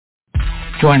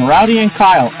Join Rowdy and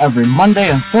Kyle every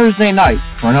Monday and Thursday night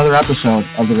for another episode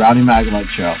of the Rowdy Maglite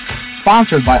Show,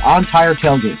 sponsored by On Tire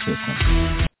Tailgate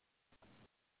System.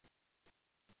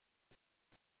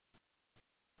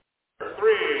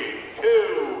 3,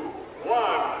 2,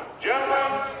 1,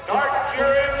 gentlemen, start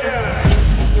your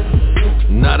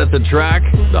engine. Not at the track?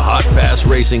 The Hot Pass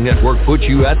Racing Network puts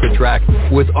you at the track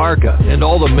with ARCA and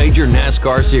all the major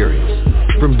NASCAR series.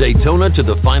 From Daytona to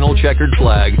the final checkered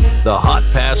flag, the Hot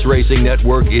Pass Racing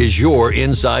Network is your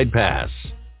inside pass.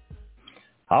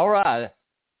 All right.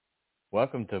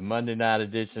 Welcome to Monday night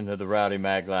edition of the Rowdy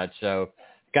Maglite Show.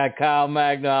 Got Kyle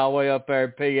Magna all the way up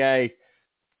there at PA.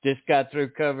 Just got through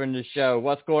covering the show.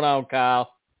 What's going on,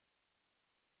 Kyle?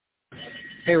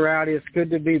 Hey, Rowdy. It's good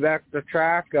to be back at the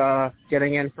track,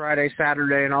 getting in Friday,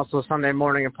 Saturday, and also Sunday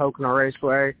morning at Pocono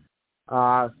Raceway.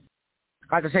 Got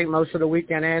to take most of the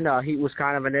weekend in. Heat was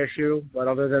kind of an issue, but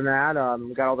other than that,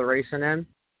 we got all the racing in.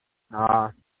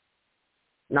 Not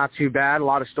too bad. A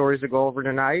lot of stories to go over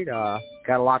tonight.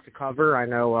 Got a lot to cover. I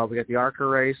know we got the ARCA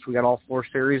race. We got all 4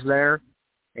 series there.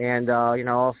 And,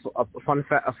 a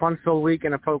fun-filled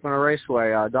weekend at Pocono Raceway.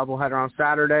 Doubleheader on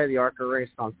Saturday, the ARCA race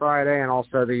on Friday, and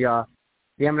also the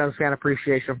M&M Fan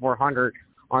Appreciation 400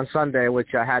 on Sunday, which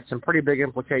had some pretty big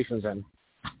implications in.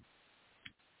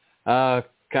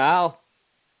 Kyle,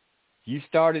 you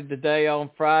started the day on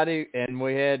Friday, and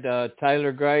we had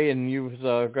Taylor Gray, and you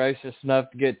was gracious enough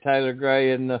to get Taylor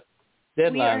Gray in the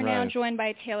deadline We are race. now joined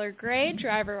by Taylor Gray,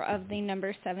 driver of the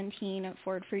number 17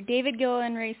 Ford for David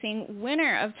Gilliland Racing,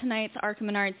 winner of tonight's ARCA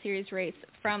Menard Series race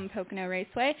from Pocono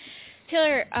Raceway.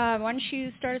 Taylor, why don't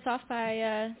you start us off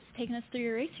by taking us through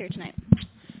your race here tonight?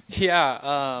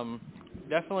 Yeah,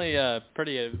 definitely a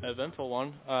pretty eventful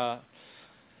one.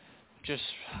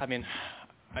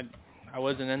 I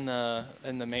wasn't in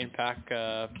the main pack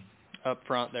up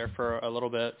front there for a little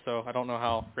bit, so I don't know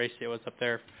how racy it was up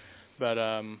there. But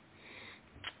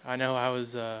I know I was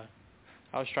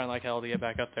trying like hell to get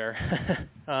back up there.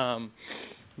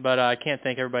 But I can't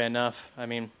thank everybody enough. I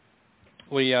mean,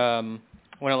 we went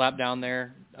a lap down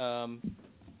there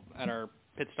at our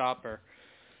pit stop, or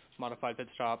modified pit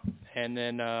stop, and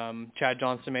then Chad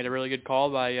Johnson made a really good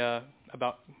call by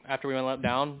about after we went a lap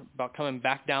down about coming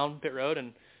back down pit road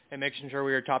and making sure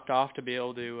we were topped off to be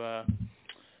able to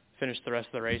finish the rest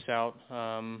of the race out.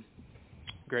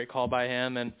 Great call by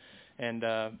him, and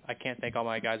I can't thank all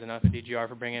my guys enough at DGR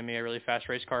for bringing me a really fast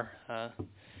race car. I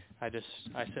sit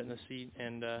in the seat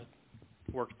and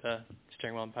work the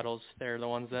steering wheel and pedals. They're the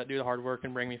ones that do the hard work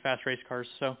and bring me fast race cars.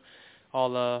 So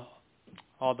all the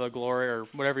glory, or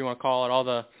whatever you want to call it, all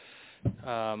the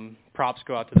props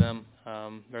go out to them.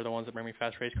 They're the ones that bring me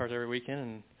fast race cars every weekend,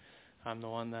 and I'm the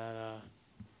one that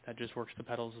just works the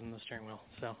pedals and the steering wheel.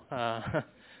 So I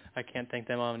can't thank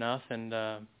them enough, and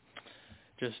I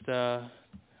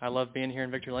love being here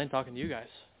in Victory Lane talking to you guys.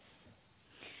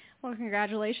 Well,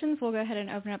 congratulations. We'll go ahead and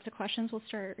open up to questions. We'll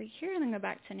start right here and then go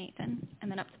back to Nathan and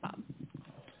then up to Bob.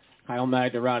 Kyle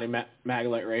Magna, Rowdy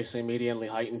Maglite Racing, Medianly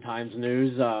Heightened Times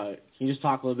News. Can you just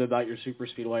talk a little bit about your super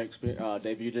speedway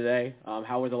debut today?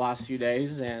 How were the last few days,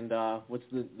 and what's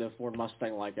the Ford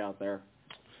Mustang like out there?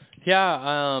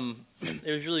 Yeah,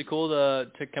 it was really cool to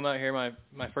come out here, my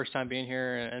first time being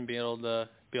here, and be able to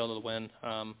win.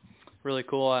 Really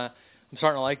cool. I'm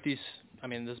starting to like these. I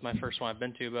mean, this is my first one I've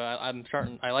been to, but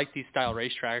I like these style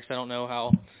racetracks. I don't know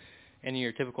how any of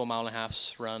your typical mile and a halves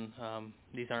run.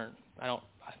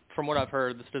 From what I've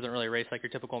heard, this doesn't really race like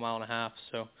your typical mile and a half.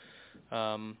 So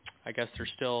I guess there's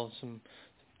still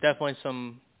definitely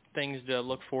some things to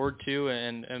look forward to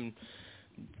and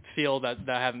feel that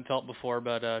I haven't felt before.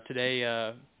 But today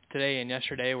and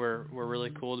yesterday were really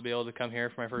cool to be able to come here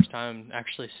for my first time and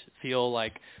actually feel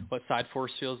like what side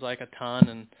force feels like a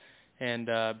ton, and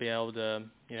be able to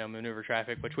maneuver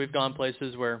traffic, which we've gone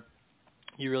places where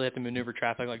you really have to maneuver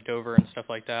traffic like Dover and stuff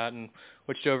like that, and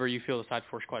which Dover you feel the side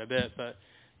force quite a bit, but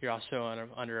you're also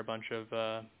under a bunch of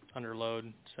under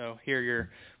load. So here you're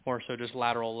more so just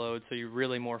lateral load, so you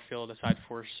really more feel the side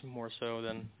force more so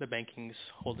than the banking's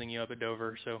holding you up at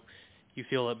Dover. So you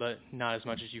feel it, but not as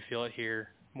much as you feel it here.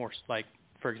 More like,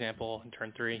 for example, in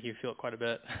turn 3, you feel it quite a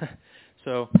bit.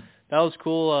 So that was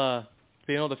cool,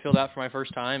 being able to feel that for my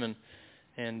first time,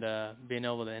 and being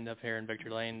able to end up here in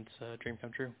Victory Lane. It's a dream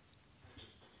come true.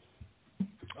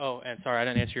 Oh, and sorry, I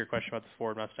didn't answer your question about the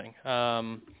Ford Mustang.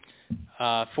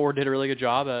 Ford did a really good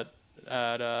job at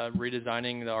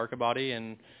redesigning the ARCA body,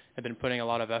 and have been putting a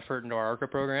lot of effort into our ARCA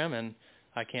program, and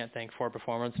I can't thank Ford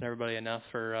Performance and everybody enough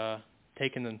for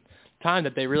taking the time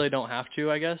that they really don't have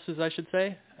to, I guess, as I should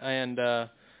say, and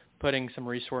putting some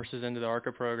resources into the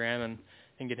ARCA program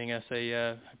and getting us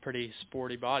a pretty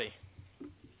sporty body.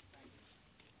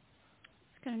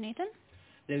 Let's go to Nathan.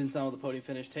 Nathan Sun with the podium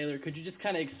finish. Taylor, could you just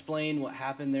kind of explain what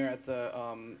happened there at the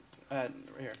at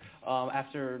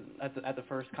the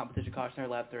first competition cautionary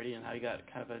lap 30 and how you got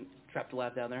kind of a trapped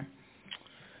lap down there?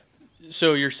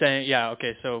 So you're saying,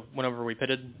 so whenever we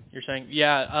pitted, you're saying,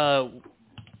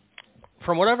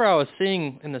 from whatever I was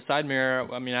seeing in the side mirror,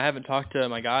 I mean, I haven't talked to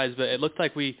my guys, but it looked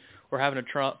like we were having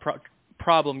a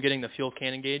problem getting the fuel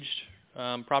can engaged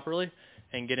properly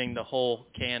and getting the whole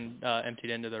can emptied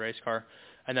into the race car.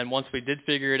 And then once we did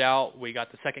figure it out, we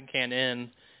got the second can in,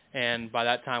 and by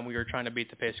that time we were trying to beat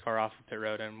the pace car off the pit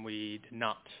road, and we did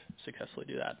not successfully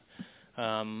do that.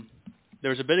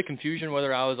 There was a bit of confusion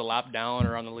whether I was a lap down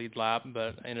or on the lead lap,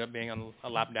 but I ended up being on a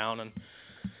lap down. And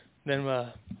then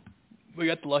we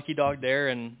got the lucky dog there,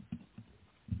 and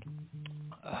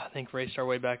I think raced our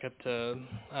way back up to,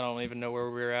 I don't even know where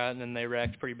we were at, and then they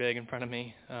wrecked pretty big in front of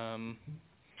me.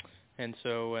 And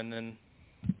then,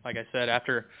 like I said,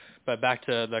 back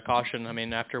to the caution, I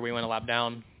mean, after we went a lap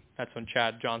down, that's when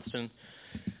Chad Johnston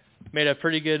made a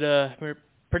pretty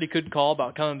good call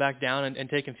about coming back down and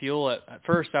taking fuel. At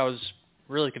first, I was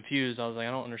really confused. I was like,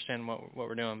 I don't understand what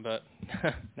we're doing, but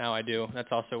now I do.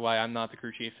 That's also why I'm not the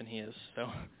crew chief and he is. So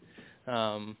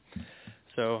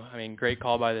I mean, great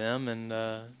call by them. And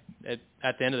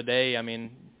at the end of the day, I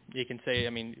mean, you can say, I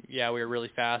mean, we were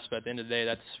really fast, but at the end of the day,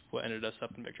 that's what ended us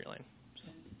up in victory lane.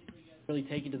 Really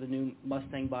taken to the new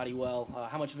Mustang body well.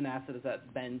 How much of an asset has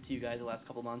that been to you guys the last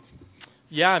couple of months?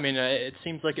 Yeah, I mean, it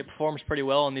seems like it performs pretty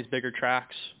well on these bigger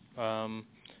tracks. I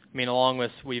mean, along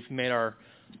with we've made our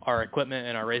equipment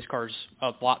and our race cars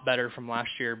a lot better from last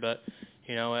year, but,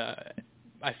 you know,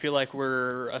 I feel like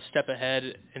we're a step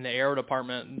ahead in the aero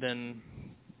department than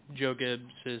Joe Gibbs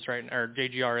is right now, or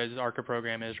JGR's ARCA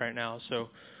program is right now. So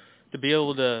to be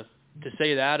able to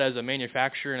say that as a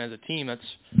manufacturer and as a team, it's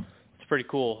pretty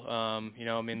cool. You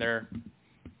know, I mean,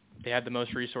 they have the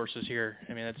most resources here.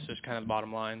 I mean, that's just kind of the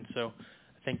bottom line. So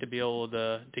I think to be able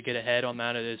to get ahead on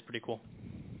that, it is pretty cool.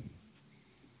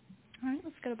 All right,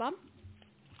 let's go to Bob.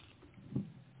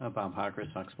 Bob Hawkers,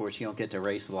 Fox Sports. You don't get to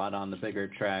race a lot on the bigger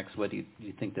tracks. What do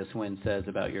you think this win says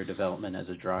about your development as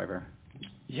a driver?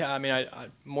 Yeah, I mean, I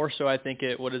more so I think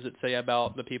what does it say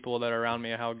about the people that are around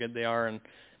me, how good they are,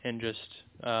 and just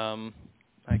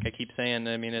like I keep saying,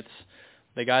 I mean, it's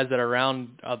the guys that are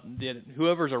around,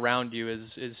 whoever's around you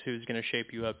is who's going to shape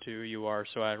you up to who you are.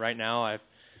 So right now, I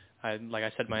like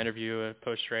I said in my interview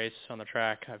post race on the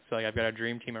track, I feel like I've got a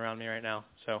dream team around me right now.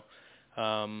 So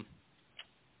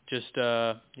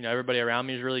you know, everybody around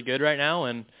me is really good right now,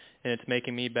 and it's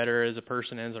making me better as a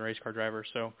person and as a race car driver.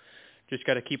 So just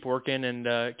got to keep working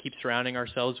and keep surrounding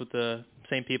ourselves with the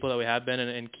same people that we have been,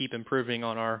 and keep improving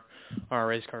on our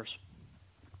race cars.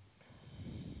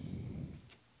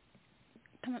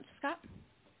 Come up to Scott.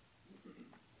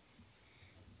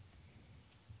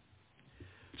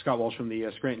 Scott Walsh from the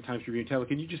Scranton Times Tribune. Taylor,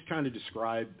 can you just kind of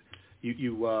describe you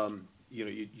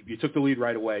took the lead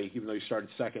right away, even though you started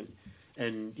second,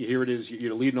 and here it is,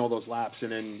 you're leading all those laps,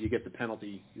 and then you get the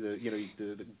penalty,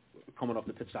 the coming up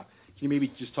the pit stop. Can you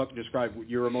maybe just describe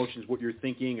your emotions, what you're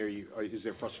thinking? Is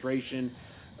there frustration?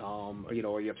 Are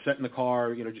you upset in the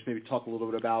car? Just maybe talk a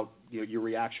little bit about your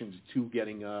reactions to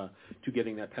getting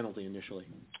that penalty initially.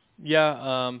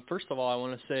 Yeah. First of all, I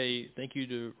want to say thank you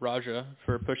to Raja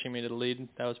for pushing me to the lead.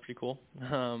 That was pretty cool.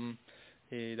 That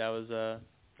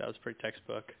was pretty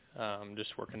textbook.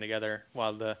 Just working together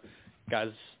while the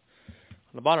guys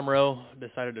on the bottom row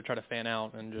decided to try to fan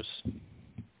out and just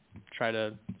try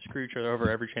to screw each other over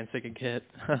every chance they could get.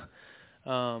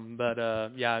 But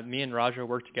me and Raja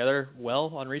worked together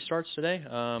well on restarts today.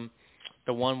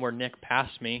 The one where Nick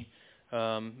passed me,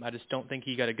 I just don't think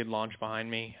he got a good launch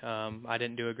behind me. I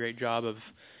didn't do a great job of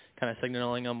kind of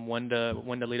signaling him when to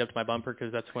lead up to my bumper,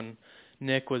 because that's when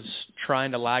Nick was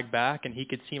trying to lag back and he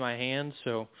could see my hand.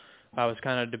 So I was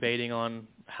kind of debating on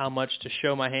how much to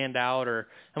show my hand out or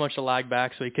how much to lag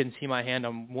back so he couldn't see my hand. I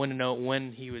wanted to know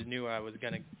when he knew I was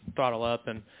going to throttle up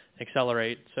and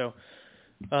accelerate. So,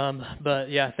 but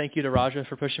yeah, thank you to Raja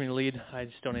for pushing me to lead. I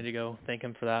still need to go thank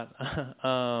him for that.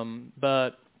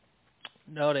 But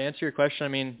no, to answer your question, I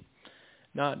mean,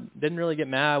 didn't really get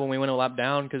mad when we went a lap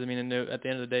down, because I mean, at the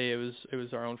end of the day, it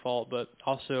was our own fault. But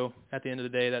also at the end of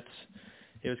the day,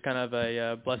 it was kind of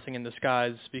a blessing in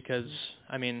disguise, because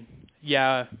I mean,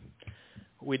 yeah,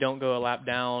 we don't go a lap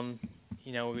down.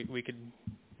 We could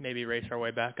maybe race our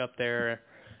way back up there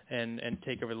and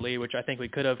take over the lead, which I think we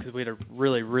could have, because we had a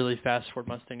really, really fast Ford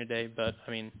Mustang today. But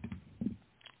I mean,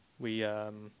 at the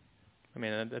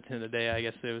end of the day, I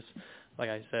guess it was, like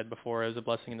I said before, it was a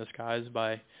blessing in disguise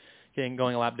by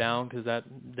going a lap down, because that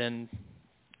then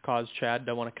caused Chad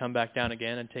to want to come back down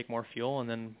again and take more fuel, and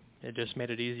then it just made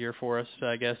it easier for us,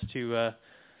 I guess, to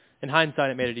in hindsight,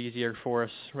 it made it easier for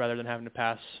us rather than having to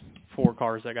pass 4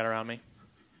 cars that got around me.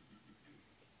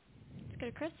 Let's go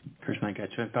to Chris. Chris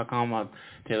Maglite.com.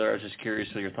 Taylor, I was just curious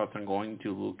your thoughts on going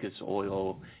to Lucas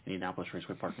Oil Indianapolis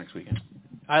Raceway Park next weekend.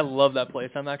 I love that place.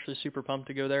 I'm actually super pumped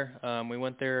to go there. We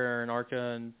went there in ARCA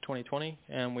in 2020,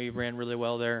 and we ran really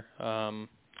well there. I'm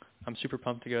super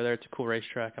pumped to go there. It's a cool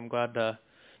racetrack. I'm glad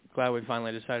we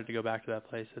finally decided to go back to that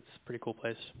place. It's a pretty cool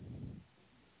place.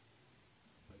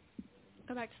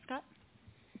 Go back to Scott.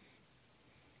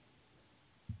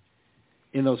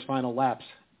 In those final laps,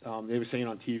 they were saying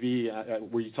on TV,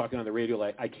 were you talking on the radio,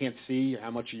 like, I can't see, how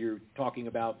much you're talking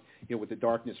about, with the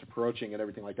darkness approaching and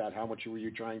everything like that, how much were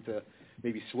you trying to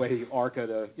maybe sway ARCA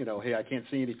to, hey, I can't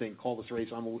see anything, call this race,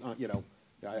 let's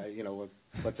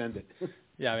end it.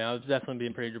 Yeah, I mean, I was definitely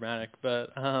being pretty dramatic,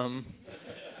 but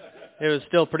it was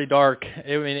still pretty dark.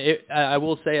 I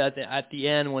will say at the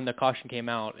end when the caution came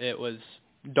out, it was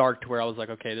dark to where I was like,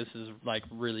 okay, this is like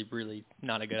really, really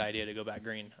not a good idea to go back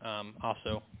green.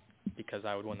 Also because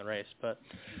I would win the race, but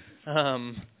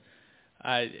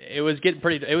it was getting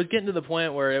to the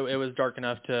point where it was dark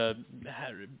enough for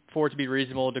it to be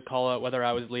reasonable to call out whether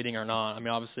I was leading or not. I mean,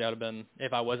 obviously I'd have been,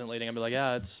 if I wasn't leading, I'd be like,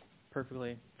 yeah, it's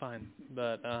perfectly fine.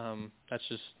 But that's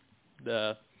just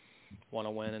the want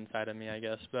to win inside of me, I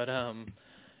guess. But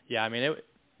yeah, I mean,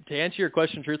 to answer your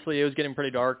question truthfully, it was getting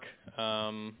pretty dark.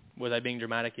 Was I being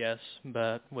dramatic? Yes.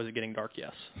 But was it getting dark?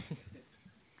 Yes.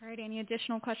 All right. Any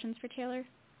additional questions for Taylor?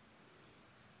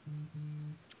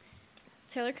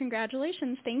 Taylor,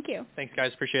 congratulations. Thank you. Thanks,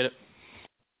 guys. Appreciate it.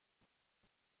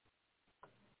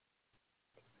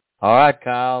 All right,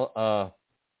 Kyle.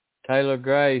 Taylor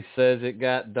Gray says it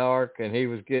got dark, and he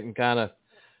was getting kind of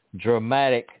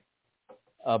dramatic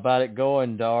about it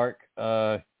going dark.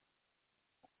 I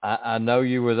know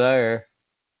you were there,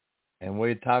 and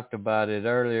we talked about it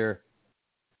earlier.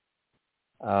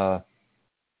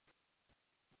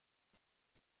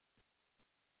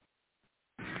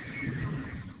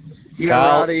 Yeah,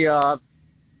 Rowdy.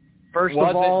 First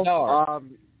of all,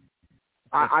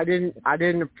 I didn't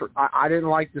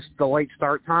like the late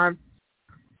start time.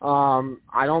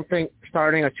 I don't think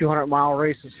starting a 200-mile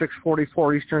race at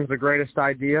 6:44 Eastern is the greatest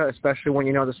idea, especially when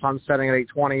the sun's setting at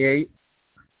 8:28.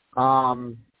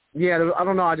 Yeah, I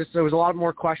don't know. There was a lot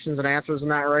more questions than answers in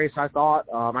that race, I thought.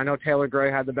 I know Taylor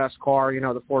Gray had the best car,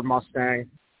 the Ford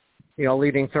Mustang,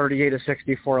 leading 38 of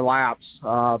 64 laps.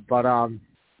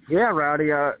 Yeah,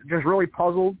 Rowdy, just really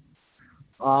puzzled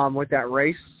with that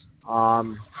race.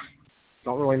 Don't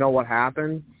really know what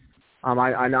happened.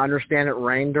 I understand it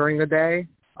rained during the day.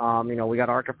 We got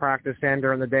ARCA practice in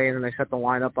during the day, and then they set the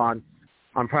lineup on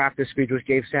practice speed, which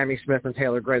gave Sammy Smith and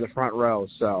Taylor Gray the front row.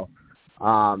 So,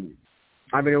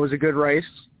 it was a good race,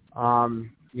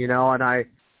 and I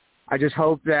just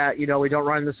hope that, we don't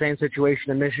run in the same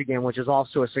situation in Michigan, which is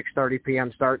also a 6:30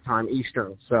 p.m. start time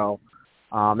Eastern. So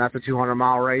that's a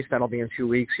 200-mile race. That'll be in 2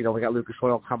 weeks. We got Lucas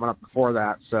Oil coming up before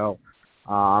that. So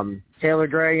Taylor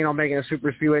Gray, making a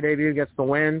super speedway debut, gets the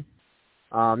win.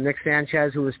 Nick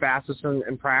Sanchez, who was fastest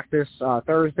in practice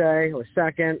Thursday, was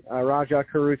second. Raja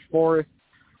Karuch fourth.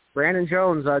 Brandon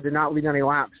Jones did not lead any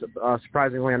laps,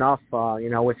 surprisingly enough,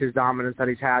 with his dominance that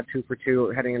he's had 2 for 2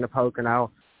 heading into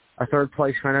Pocono. A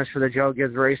third-place finish for the Joe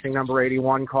Gibbs Racing number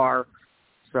 81 car.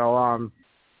 So,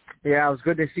 yeah, it was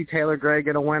good to see Taylor Gray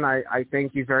get a win. I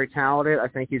think he's very talented. I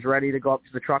think he's ready to go up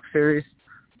to the Truck Series.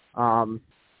 I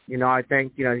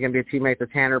think, he's going to be a teammate to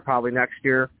Tanner probably next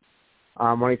year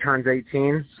when he turns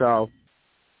 18. So,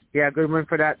 yeah, good win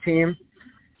for that team.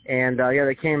 And, yeah,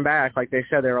 they came back. Like they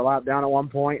said, they were a lot down at one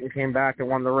point and came back and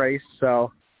won the race.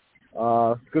 So,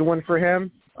 good win for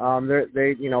him.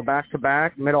 They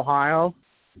back-to-back, Mid-Ohio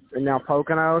and now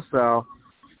Pocono. So,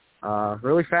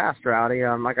 really fast, Rowdy.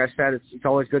 Like I said, it's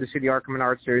always good to see the ARCA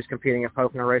Menard Series competing at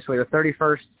Pocono Raceway. The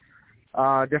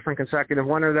 31st different consecutive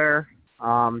winner there.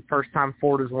 First time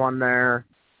Ford has won there.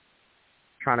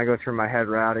 Trying to go through my head,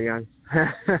 Rowdy. I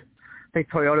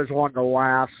think Toyota's won the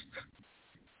last,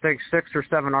 6 or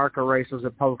 7 ARCA races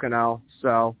at Pocono.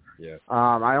 So yeah.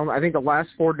 I think the last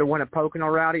Ford to win at Pocono,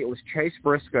 Rowdy, it was Chase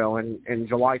Briscoe in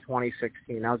July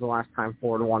 2016. That was the last time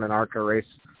Ford won an ARCA race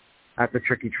at the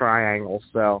Tricky Triangle.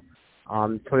 So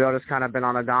Toyota's kind of been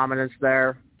on a dominance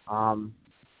there.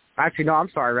 Actually, no, I'm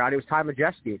sorry, Rowdy. It was Ty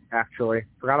Majeski, actually.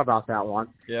 Forgot about that one.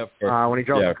 Yeah. When he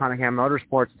drove for Cunningham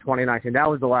Motorsports in 2019. That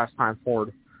was the last time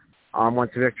Ford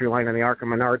went to victory lane in the ARCA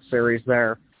Menard Series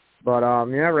there. But,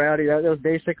 yeah, Rowdy, that was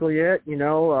basically it.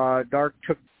 Dark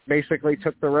basically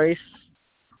took the race.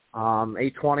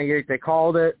 8:28, they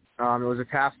called it. It was a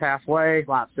task halfway,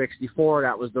 lap 64.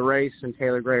 That was the race, and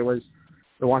Taylor Gray was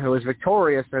the one who was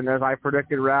victorious. And as I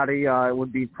predicted, Rowdy, it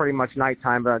would be pretty much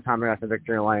nighttime by the time we got to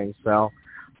victory lane. So,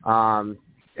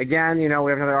 again, we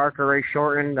have another ARCA race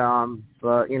shortened.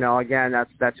 But, again,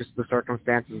 that's just the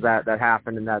circumstances that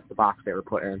happened, and that's the box they were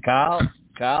put in.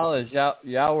 Kyle, as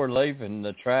y'all were leaving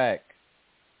the track,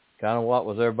 kind of what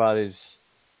was everybody's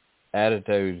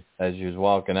attitude as you was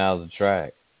walking out of the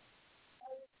track?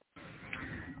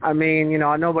 I mean,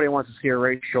 nobody wants to see a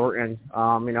race shortened.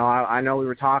 I know we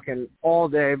were talking all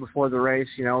day before the race,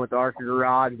 with the ARCA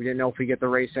garage. We didn't know if we get the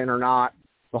race in or not,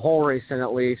 the whole race in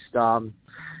at least.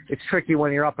 It's tricky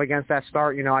when you're up against that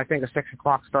start. I think a 6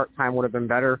 o'clock start time would have been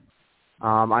better.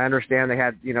 I understand they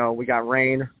had, we got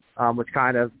rain, which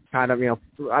kind of, we got,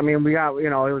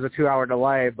 it was a 2-hour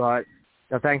delay, but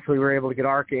thankfully we were able to get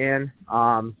ARCA in.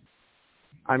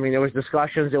 There was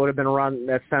discussions. It would have been run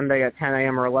that Sunday at 10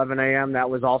 a.m. or 11 a.m. That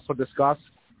was also discussed.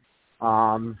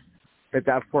 But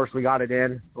of course, we got it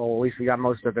in. Well, at least we got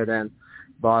most of it in.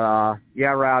 But, yeah,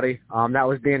 Rowdy, that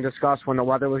was being discussed when the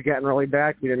weather was getting really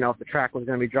bad. We didn't know if the track was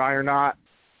going to be dry or not.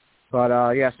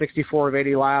 But, yeah, 64 of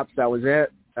 80 laps. That was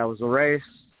it. That was the race.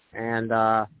 And,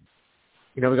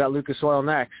 we got Lucas Oil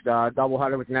next.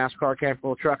 Doubleheader with NASCAR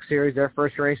Campbell Truck Series. Their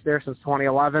first race there since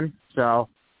 2011. So,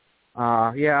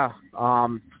 yeah, I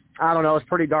don't know. It's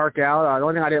pretty dark out. The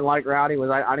only thing I didn't like, Rowdy, was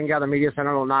I didn't get out of the media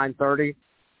center until 9:30.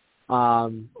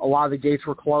 A lot of the gates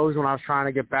were closed when I was trying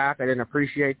to get back. I didn't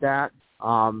appreciate that.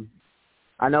 I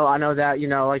know that,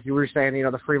 like you were saying,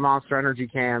 the free Monster Energy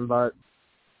can, but,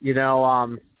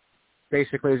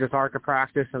 basically it's just ARCA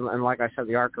practice and like I said,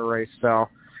 the ARCA race. So,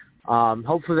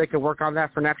 hopefully they can work on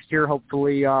that for next year.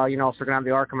 Hopefully, if they're going to have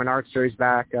the ARCA Menard Series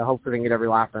back, hopefully they can get every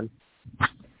lap in.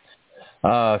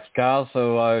 Kyle,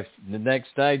 so the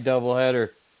next day, doubleheader,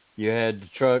 you had the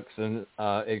trucks and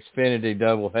Xfinity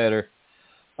doubleheader.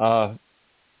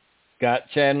 Got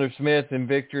Chandler Smith in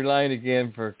victory lane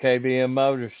again for KBM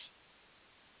Motors.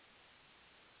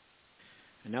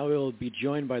 And now we'll be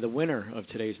joined by the winner of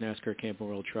today's NASCAR Camping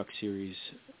World Truck Series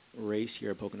race here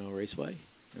at Pocono Raceway,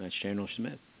 and that's Chandler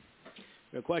Smith. If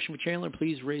you have a question for Chandler,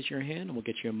 please raise your hand, and we'll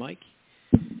get you a mic.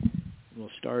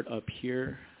 We'll start up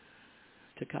here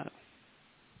to Kyle.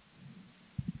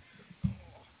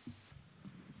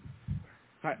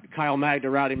 Kyle Magda,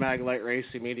 Rowdy Maglite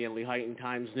Racing, Media and Lehighton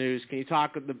Times News. Can you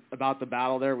talk about the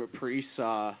battle there with Priest?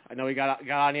 I know he got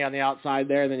on you on the outside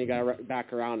there, then you got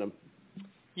back around him.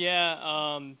 Yeah,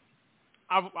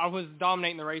 I was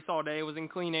dominating the race all day. Was in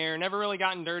clean air. Never really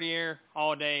got in dirty air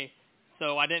all day,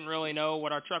 so I didn't really know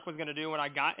what our truck was going to do when I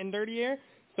got in dirty air.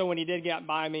 So when he did get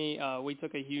by me, we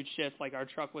took a huge shift. Like, our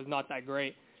truck was not that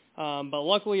great. But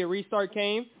luckily a restart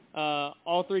came.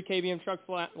 All three KBM trucks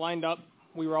lined up.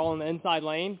 We were all in the inside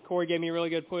lane. Corey gave me a really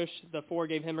good push. The four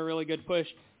gave him a really good push.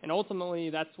 And ultimately,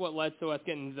 that's what led to us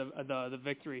getting the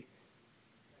victory.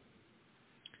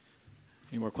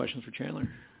 Any more questions for Chandler?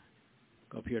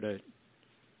 Go up here to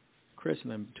Chris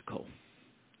and then to Cole.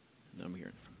 And then I'm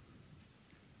here.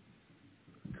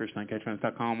 Chris,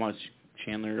 NightCatchFans.com.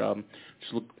 Chandler,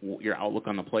 just look your outlook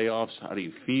on the playoffs. How do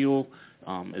you feel?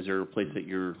 Is there a place that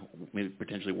you're maybe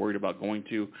potentially worried about going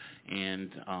to?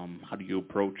 And how do you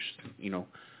approach,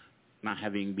 not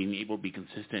being able to be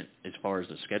consistent as far as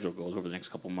the schedule goes over the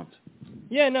next couple of months?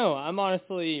 Yeah, no, I'm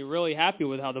honestly really happy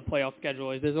with how the playoff schedule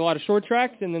is. There's a lot of short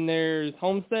tracks, and then there's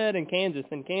Homestead and Kansas.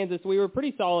 And Kansas, we were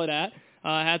pretty solid at.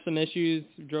 Had some issues,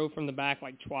 drove from the back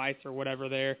like twice or whatever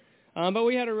there. But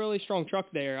we had a really strong truck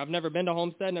there. I've never been to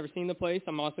Homestead, never seen the place.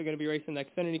 I'm also going to be racing the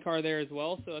Xfinity car there as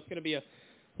well, so it's going to be a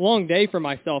long day for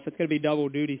myself. It's going to be double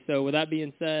duty. So with that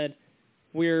being said,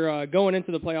 we're going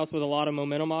into the playoffs with a lot of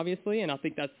momentum, obviously, and I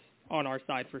think that's on our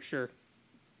side for sure.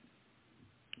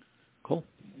 Cool.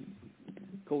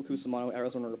 Cole Cusimano,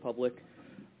 Arizona Republic.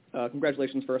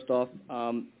 Congratulations, first off.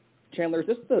 Chandler, is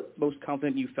this the most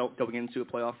confident you felt going into a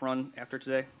playoff run after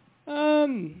today?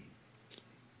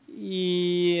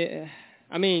 Yeah.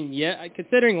 Yeah,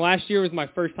 considering last year was my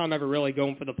first time ever really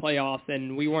going for the playoffs,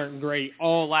 and we weren't great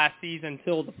all last season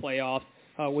until the playoffs.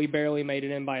 We barely made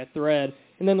it in by a thread.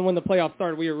 And then when the playoffs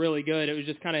started, we were really good. It was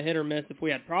just kind of hit or miss if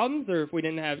we had problems or if we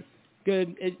didn't have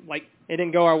good, it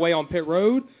didn't go our way on pit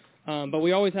road. But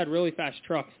we always had really fast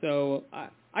trucks. So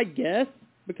I guess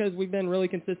because we've been really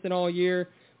consistent all year,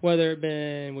 whether it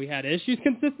been we had issues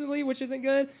consistently, which isn't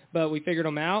good, but we figured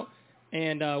them out.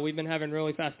 And we've been having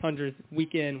really fast hundreds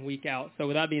week in, week out. So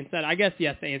with that being said, I guess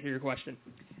yes to answer your question.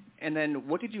 And then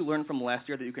what did you learn from last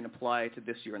year that you can apply to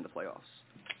this year in the playoffs?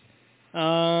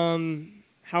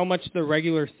 How much the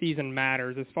regular season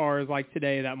matters as far as like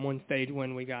today, that one stage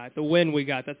win we got. The win we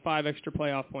got, that's 5 extra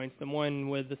playoff points. The one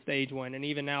with the stage win. And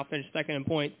even now finished second in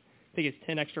points. I think it's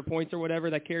 10 extra points or whatever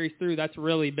that carries through. That's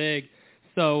really big.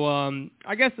 So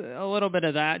I guess a little bit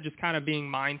of that, just kind of being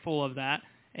mindful of that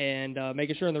and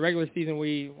making sure in the regular season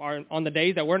we are on the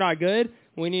days that we're not good,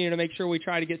 we needed to make sure we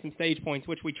try to get some stage points,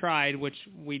 which we tried, which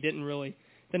we didn't really.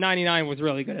 The 99 was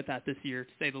really good at that this year,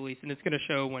 to say the least, and it's going to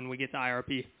show when we get to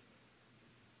IRP.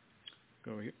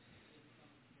 Go over here.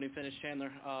 When you finish,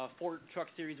 Chandler, 4 Truck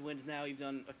Series wins now. You've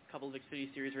done a couple of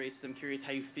Xfinity Series races. I'm curious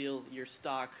how you feel your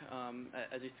stock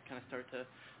as you kind of start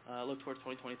to look towards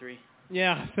 2023.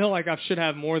 Yeah, I feel like I should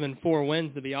have more than 4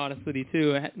 wins, to be honest with you,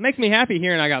 too. It makes me happy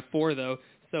hearing I got 4, though.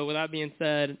 So with that being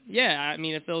said, yeah, I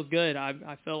mean, it feels good.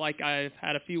 I feel like I've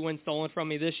had a few wins stolen from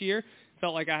me this year.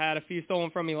 Felt like I had a few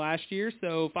stolen from me last year.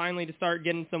 So finally to start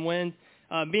getting some wins,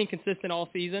 being consistent all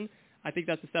season, I think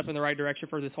that's a step in the right direction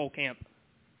for this whole camp.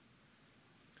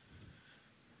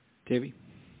 Davey?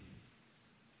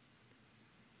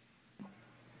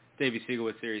 Davey Siegel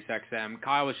with SiriusXM.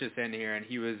 Kyle was just in here, and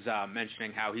he was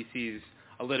mentioning how he sees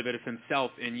a little bit of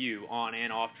himself in you on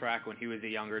and off track when he was a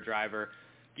younger driver.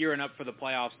 Gearing up for the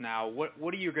playoffs now, what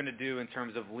are you going to do in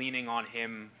terms of leaning on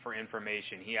him for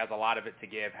information? He has a lot of it to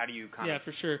give. How do you kind of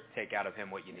for sure. take out of him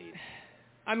what you need?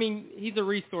 I mean, he's a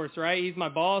resource, right? He's my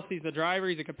boss. He's a driver.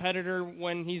 He's a competitor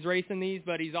when he's racing these,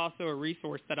 but he's also a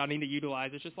resource that I need to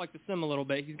utilize. It's just like the sim a little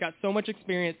bit. He's got so much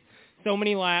experience, so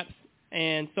many laps,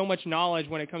 and so much knowledge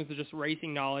when it comes to just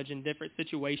racing knowledge in different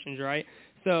situations, right?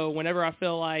 So whenever I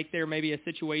feel like there may be a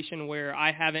situation where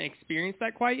I haven't experienced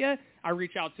that quite yet, I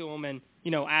reach out to him and,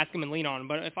 ask him and lean on him.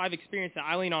 But if I've experienced it,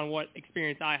 I lean on what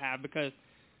experience I have, because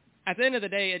at the end of the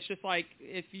day, it's just like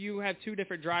if you have 2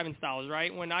 different driving styles,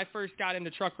 right? When I first got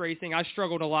into truck racing, I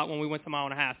struggled a lot when we went to mile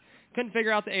and a half. Couldn't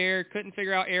figure out the air, couldn't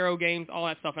figure out aero games, all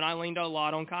that stuff, and I leaned a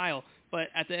lot on Kyle. But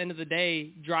at the end of the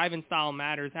day, driving style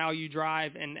matters. How you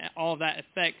drive and all of that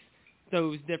affects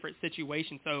those different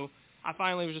situations. So I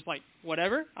finally was just like,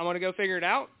 whatever, I'm going to go figure it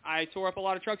out. I tore up a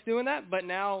lot of trucks doing that, but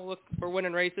now, look, we're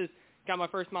winning races. Got my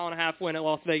first mile and a half win at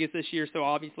Las Vegas this year, so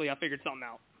obviously I figured something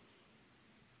out.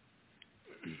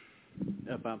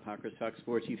 Bob Pockers, Fox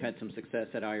Sports. You've had some success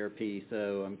at IRP,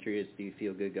 so I'm curious, do you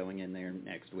feel good going in there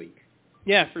next week?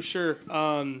 Yeah, for sure.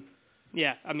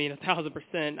 Yeah, I mean,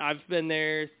 1,000%. I've been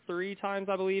there 3 times,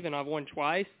 I believe, and I've won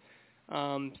twice.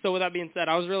 So with that being said,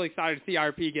 I was really excited to see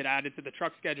IRP get added to the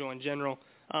truck schedule in general.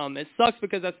 It sucks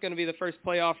because that's going to be the first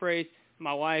playoff race.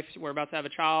 My wife, we're about to have a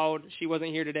child. She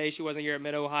wasn't here today. She wasn't here at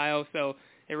Mid-Ohio, so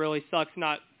it really sucks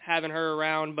not having her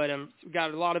around. But we've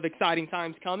got a lot of exciting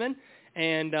times coming.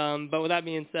 And but with that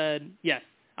being said, yes,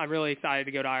 I'm really excited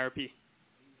to go to IRP.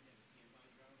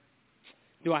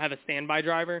 Do I have a standby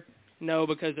driver? No,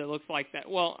 because it looks like that.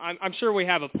 Well, I'm sure we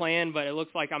have a plan, but it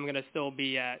looks like I'm going to still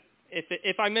be at.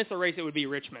 If I miss a race, it would be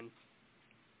Richmond.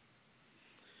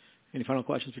 Any final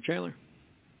questions for Chandler?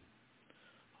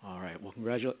 All right. Well,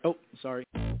 congratulations. Oh, sorry.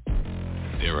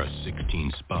 There are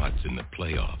 16 spots in the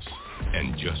playoffs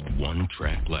and just 1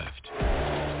 track left.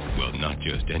 Well, not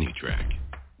just any track.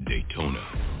 Daytona.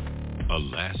 A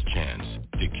last chance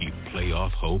to keep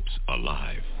playoff hopes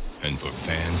alive and for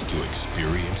fans to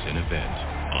experience an event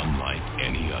unlike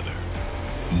any other.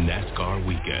 NASCAR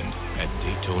weekend at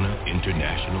Daytona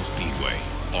International Speedway,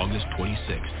 August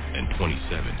 26th and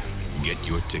 27th. Get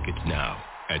your tickets now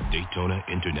at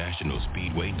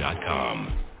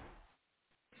DaytonaInternationalSpeedway.com.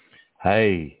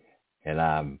 Hey, and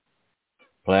I'm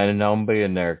planning on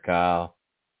being there, Kyle.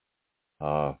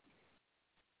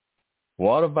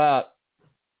 What about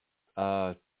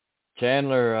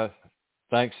Chandler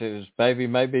thinks his baby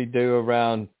may be due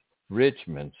around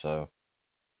Richmond, so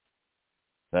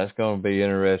that's going to be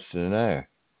interesting there.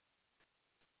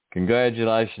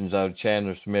 Congratulations on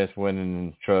Chandler Smith winning in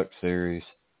the Truck Series.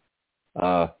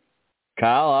 Kyle,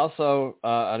 also,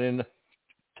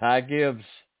 Ty Gibbs,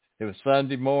 it was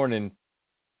Sunday morning.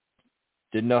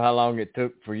 Didn't know how long it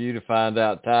took for you to find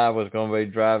out Ty was going to be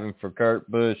driving for Kurt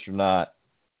Busch or not.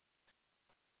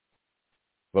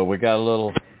 But we got a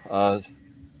little.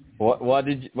 What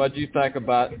did you think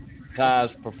about Ty's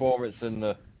performance in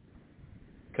the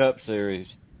Cup Series?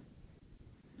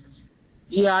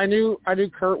 Yeah, I knew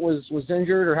Kurt was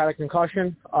injured or had a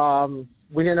concussion.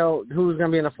 We didn't know who was going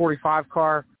to be in the 45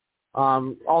 car.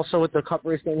 Also, with the Cup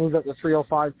race, they moved up to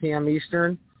 3:05 p.m.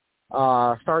 Eastern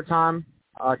start time.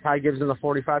 Ty Gibbs in the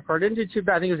 45 car didn't do too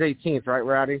bad. I think it was 18th, right,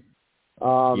 Rowdy?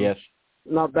 Yes.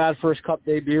 Not bad for his Cup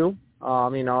debut.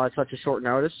 At such a short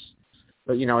notice.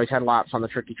 But, he's had laps on the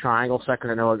Tricky Triangle, second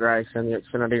to Noah Grace in the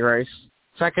Xfinity race.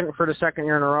 Second for the second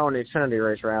year in a row in the Xfinity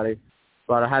race, Rowdy.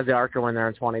 But I had the ARCA win there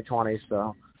in 2020,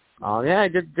 so he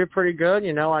did pretty good.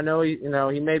 I know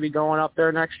he may be going up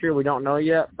there next year. We don't know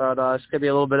yet, but it's gonna be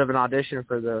a little bit of an audition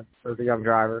for the young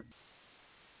driver.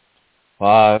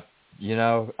 Well,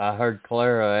 I heard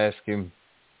Clara ask him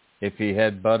if he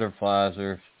had butterflies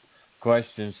or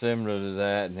questions similar to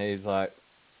that, and he's like,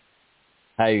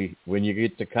 hey, when you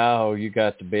get to Kyle, you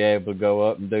got to be able to go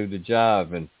up and do the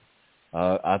job. And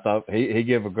I thought he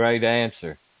gave a great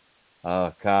answer,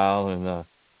 Kyle. And,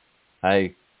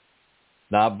 hey,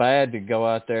 not bad to go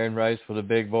out there and race for the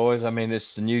big boys. I mean, it's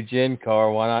the new gen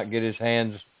car. Why not get his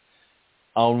hands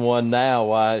on one now?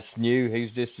 Why, it's new.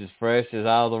 He's just as fresh as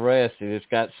all the rest. He just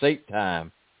got seat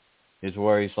time is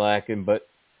where he's lacking. But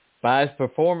by his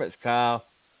performance, Kyle,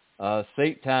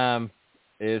 seat time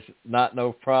is not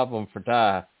no problem for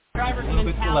Ty. Driver's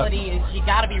mentality is you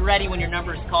got to be ready when your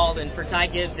number is called, and for Ty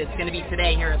Gibbs, it's going to be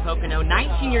today here at Pocono.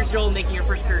 19 years old, making your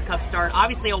first career Cup start.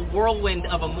 Obviously a whirlwind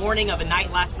of a morning, of a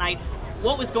night last night.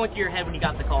 What was going through your head when you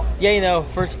got the call? Yeah,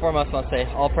 first and foremost, I'll say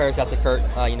all prayers out to Kurt.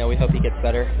 We hope he gets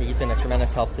better. He's been a tremendous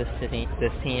help to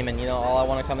this team, and, all I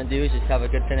want to come and do is just have a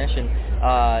good finish and,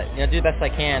 do the best I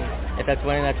can. If that's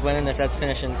winning, that's winning. If that's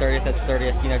finishing 30th, that's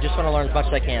 30th. Just want to learn as much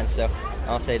as I can, so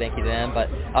I'll say thank you to them. But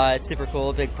it's super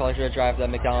cool. Big pleasure to drive the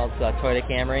McDonald's Toyota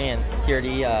Camry and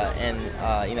security, and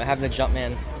having the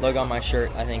Jumpman logo on my shirt,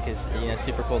 I think is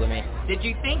super cool to me. Did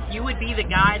you think you would be the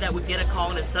guy that would get a call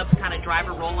in a sub kind of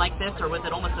driver role like this, or was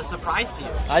it almost a surprise to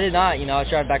you? I did not. I was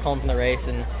driving back home from the race,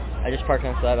 and I just parked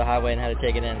on the side of the highway and had to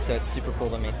take it in, so it's super cool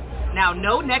to me. Now,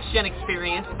 no next-gen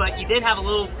experience, but you did have a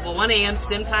little 1 a.m.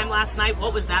 sim time last night.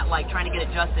 What was that like, trying to get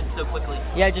adjusted so quickly?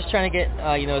 Yeah, just trying to get,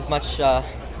 as much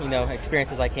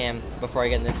experience as I can before I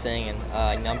get in this thing, and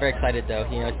I'm very excited though.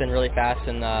 It's been really fast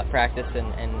in practice,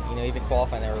 and even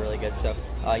qualifying they were really good. So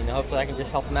hopefully I can just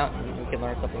help them out, and we can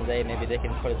learn something today. Maybe they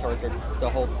can put it towards the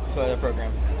whole Toyota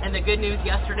program. And the good news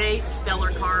yesterday,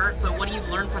 stellar car. But what do you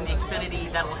learn from the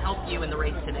Xfinity that will help you in the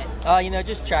race today?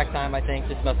 Just track time. I think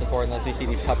just most important as we see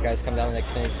these Cup guys come down in the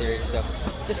Xfinity series. So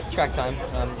just track time,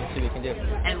 and see what we can do.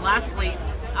 And lastly,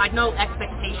 I know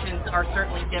expectations are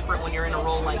certainly different when you're in a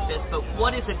role like this, but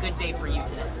what is a good day for you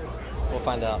today? We'll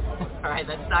find out. All right,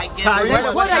 let's dive in. Ty,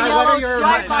 they put a yellow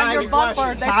stripe on your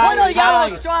bumper. They put a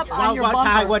yellow stripe on your bumper.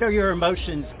 Ty, what are your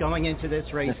emotions going into this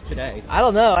race today? I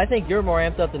don't know. I think you're more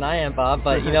amped up than I am, Bob.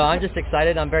 But, I'm just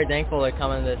excited. I'm very thankful to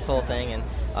come into this whole thing. And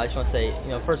I just want to say,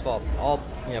 first of all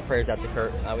prayers out to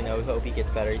Kurt. We hope he gets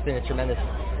better. He's been a tremendous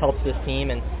help to this team,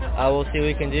 and we'll see what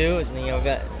we can do. And,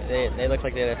 they look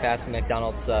like they had a fast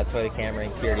McDonald's Toyota Camry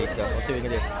and security, so we'll see what we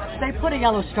can do. They put a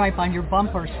yellow stripe on your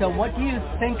bumper, so what do you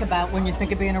think about when you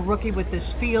think of being a rookie with this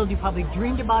field? You probably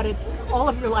dreamed about it all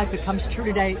of your life. It comes true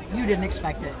today. You didn't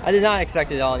expect it. I did not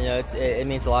expect it at all. It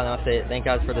means a lot, and I'll say thank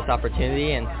God for this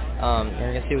opportunity, and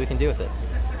we're going to see what we can do with it.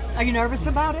 Are you nervous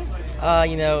about it?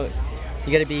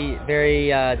 You got to be very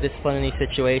disciplined in these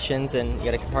situations, and you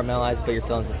got to compartmentalize, put your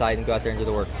feelings aside, and go out there and do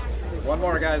the work. One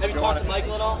more, guys. Have you talked to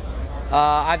Michael at all?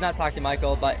 I've not talked to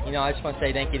Michael, but I just want to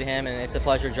say thank you to him, and it's a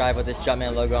pleasure to drive with this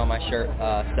Jumpman logo on my shirt,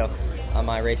 on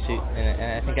my race suit,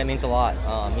 and I think that means a lot.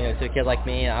 To a kid like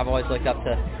me, I've always looked up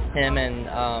to him, and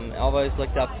I've always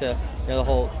looked up to the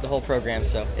whole program.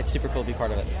 So it's super cool to be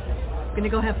part of it. Gonna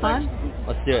go have fun?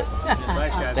 Let's do it.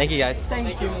 Thanks, guys. Thank you, guys.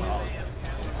 Thank you.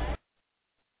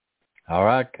 All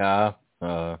right, Kyle.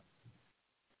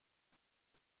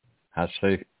 I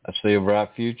see a bright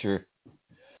future.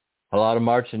 A lot of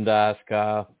merchandise,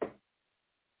 Kyle.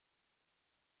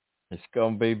 It's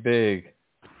going to be big.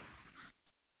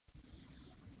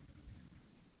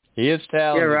 He is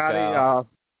talented, Rowdy,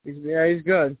 he's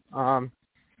good. I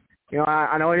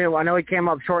know he came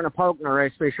up short in the Pocono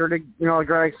race, but he sure did,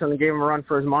 Gregson gave him a run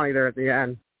for his money there at the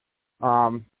end.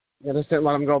 Just didn't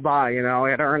let him go by, he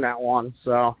had earned that one.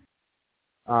 So,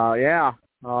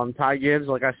 Ty Gibbs,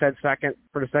 like I said, second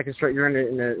for the second straight year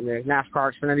in the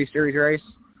NASCAR Xfinity Series race.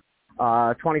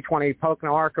 2020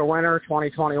 Pocono ARCA winner,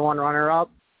 2021 runner-up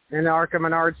in the ARCA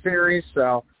Menard Series.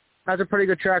 So has a pretty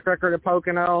good track record at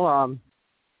Pocono.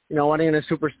 Winning in his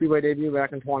super speedway debut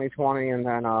back in 2020, and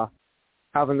then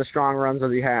having the strong runs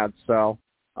that he had. So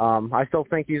I still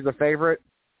think he's the favorite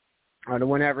to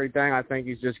win everything. I think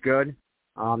he's just good.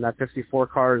 That 54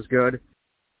 car is good.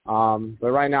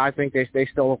 But right now I think they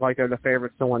still look like they're the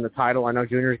favorites to win the title. I know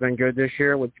Junior's been good this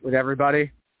year with everybody.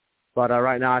 But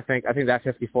right now I think that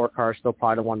 54 car is still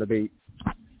probably the one to beat.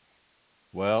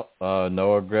 Well,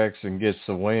 Noah Gregson gets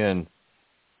the win,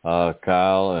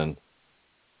 Kyle, and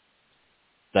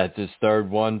that's his third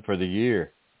one for the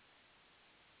year.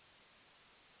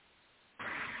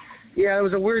 Yeah, it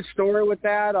was a weird story with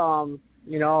that. For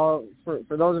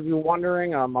those of you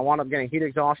wondering, I wound up getting heat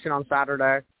exhaustion on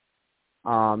Saturday.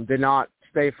 Did not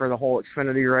stay for the whole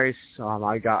Xfinity race.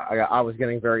 I was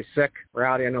getting very sick.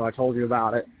 Rowdy, I know I told you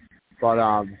about it.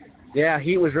 But,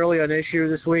 heat was really an issue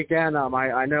this weekend.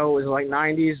 I know it was like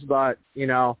 90s, but,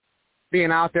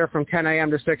 being out there from 10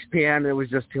 a.m. to 6 p.m., it was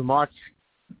just too much.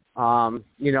 Having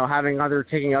other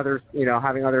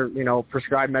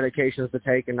prescribed medications to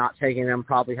take and not taking them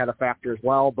probably had a factor as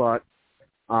well. But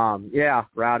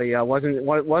Rowdy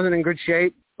wasn't in good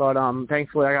shape. But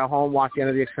thankfully, I got home, watched the end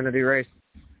of the Xfinity race.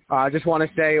 I just want to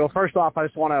say, well, first off, I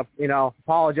just want to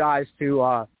apologize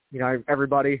to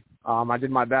everybody. I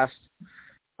did my best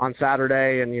on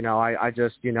Saturday, and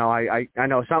I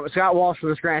know Scott Walsh from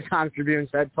the Scranton Times-Tribune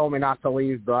told me not to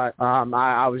leave, but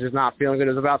I was just not feeling good.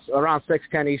 It was about around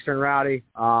 6:10 Eastern, Rowdy.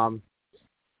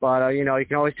 But you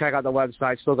can always check out the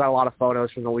website. Still got a lot of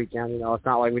photos from the weekend. It's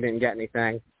not like we didn't get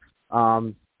anything.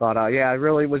 But I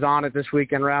really was on it this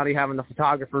weekend, Rowdy, having the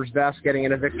photographer's vest, getting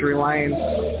into victory lane.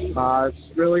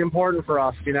 It's really important for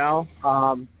us,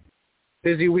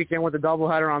 busy weekend with the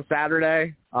doubleheader on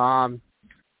Saturday.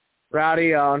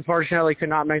 Rowdy, unfortunately, could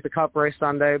not make the Cup race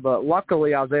Sunday, but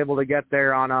luckily I was able to get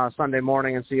there on Sunday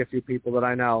morning and see a few people that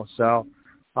I know. So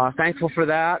thankful for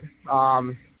that.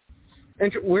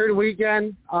 Weird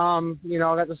weekend. I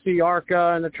got to see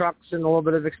ARCA and the trucks and a little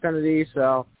bit of Xfinity,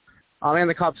 so and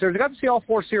the Cup Series. I got to see all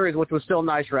 4 series, which was still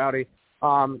nice, Rowdy.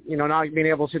 Not being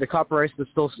able to see the Cup race, but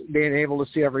still being able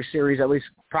to see every series, at least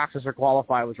practice or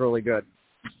qualify, was really good.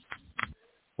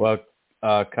 Well,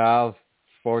 Kyle's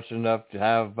fortunate enough to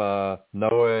have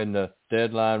Noah in the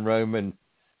deadline room and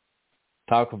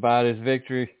talk about his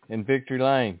victory in victory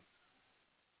lane.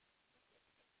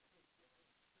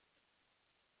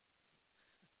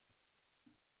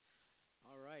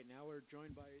 All right, now we're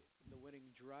joined by the winning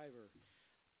driver,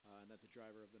 and that's the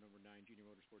driver of the number 9 Junior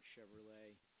Motorsports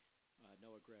Chevrolet,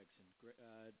 Noah Gregson.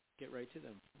 Get right to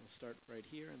them. We'll start right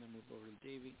here and then move over to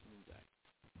Davey and then Zach.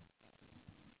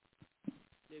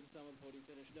 David Sum on the podium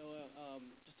finish. Noah,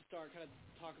 just to start, kind of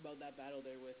talk about that battle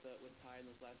there with Ty in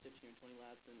those last 15 or 20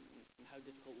 laps and how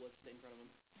difficult it was to stay in front of him.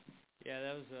 Yeah,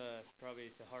 that was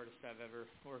probably the hardest I've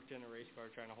ever worked in a race car,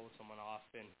 trying to hold someone off.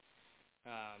 And,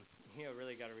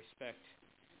 really got to respect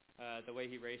the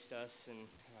way he raced us. And,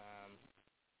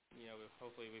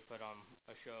 hopefully we put on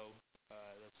a show.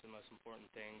 That's the most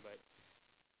important thing. But,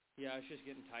 yeah, it was just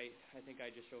getting tight. I think I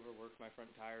just overworked my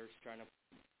front tires trying to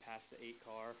pass the 8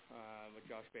 car with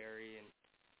Josh Berry, and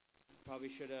probably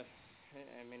should have.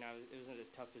 It was in a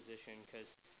tough position because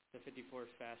the 54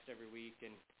 is fast every week,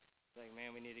 and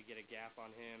we need to get a gap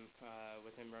on him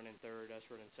with him running third, us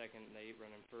running second, and the 8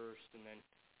 running first. And then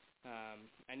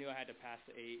I knew I had to pass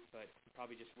the 8, but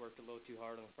probably just worked a little too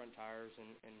hard on the front tires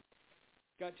and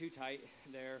got too tight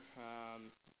there.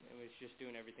 It was just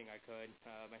doing everything I could.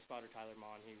 My spotter, Tyler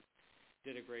Mon, he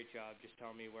did a great job just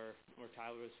telling me where Ty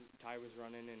was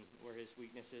running and where his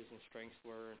weaknesses and strengths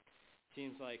were. And it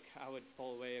seems like I would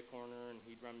pull away a corner and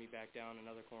he'd run me back down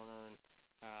another corner. And,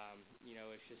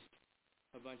 it's just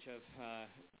a bunch of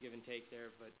give and take there.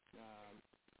 But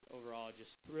overall,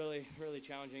 just really, really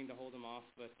challenging to hold him off,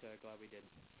 but glad we did.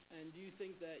 And do you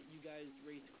think that you guys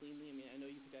raced cleanly? I know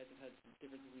you guys have had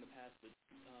differences in the past, but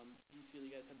do you feel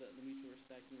you guys had the mutual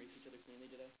respect and raced each other cleanly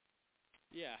today?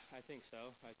 Yeah, I think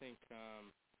so. I think,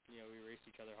 we raced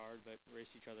each other hard, but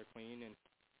raced each other clean. And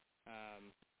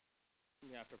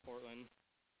after Portland,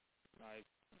 I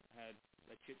had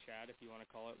a chit-chat, if you want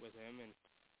to call it, with him and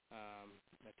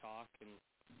a talk and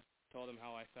told him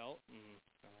how I felt and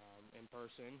in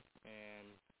person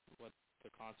and what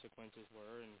the consequences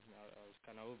were, and I was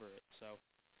kind of over it. So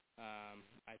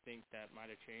I think that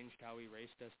might have changed how he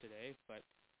raced us today, but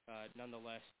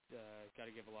nonetheless,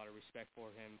 got to give a lot of respect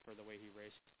for him for the way he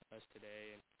raced us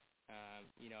today. And,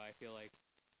 I feel like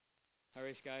I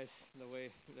race guys the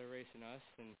way they're racing us,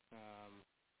 and,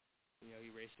 he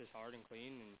raced us hard and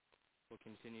clean, and we'll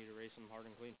continue to race him hard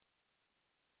and clean.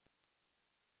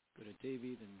 Go to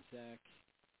Davey, then Zach.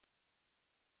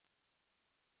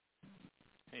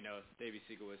 Hey, Noah. Davey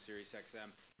Siegel with Sirius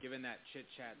XM. Given that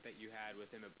chit-chat that you had with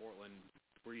him at Portland,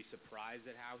 were you surprised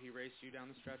at how he raced you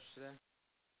down the stretch today?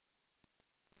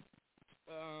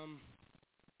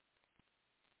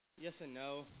 Yes and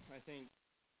no. I think,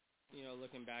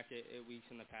 looking back at weeks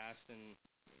in the past and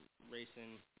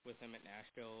racing with him at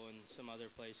Nashville and some other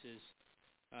places,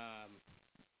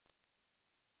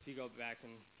 if you go back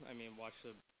and, watch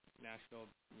the Nashville,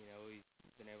 we've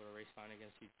been able to race fine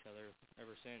against each other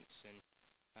ever since. And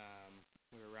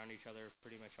we were around each other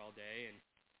pretty much all day. And,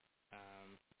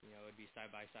 it'd be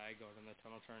side by side going in the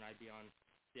tunnel turn. I'd be on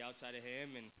the outside of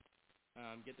him and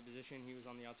get the position. He was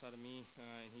on the outside of me,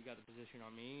 and he got the position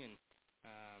on me, and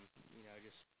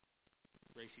just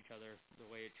race each other the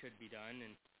way it should be done.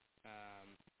 And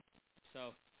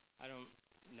so I don't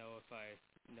know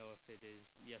if it is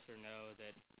yes or no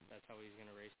that that's how he's going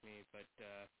to race me, but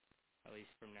at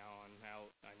least from now on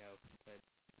out, I know that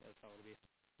that's how it'll be.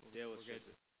 Dale was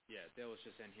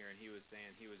just in here, and he was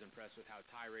saying he was impressed with how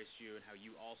Ty raced you and how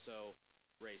you also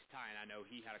raced Ty. And I know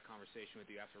he had a conversation with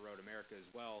you after Road America as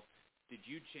well. Did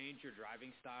you change your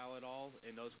driving style at all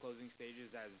in those closing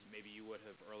stages as maybe you would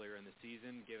have earlier in the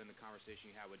season, given the conversation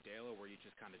you had with Dale, or were you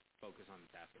just kind of focused on the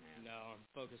task at hand? No, I'm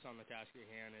focused on the task at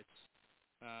hand. It's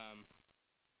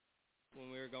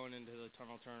when we were going into the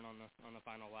tunnel turn on the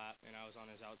final lap, and I was on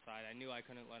his outside, I knew I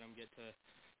couldn't let him get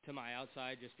to my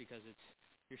outside just because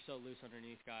you're so loose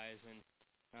underneath guys, and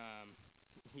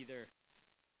either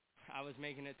I was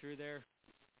making it through there,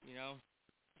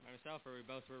 myself, or we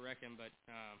both were wrecking, but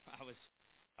I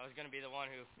was going to be the one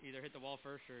who either hit the wall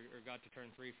first or got to turn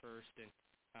 3 first, and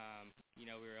we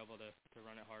were able to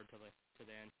run it hard to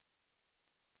the end.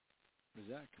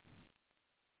 Zach,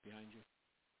 behind you.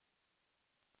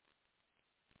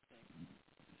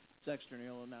 Zach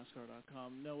Sterniolo,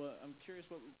 NASCAR.com. Noah, I'm curious,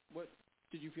 what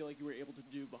did you feel like you were able to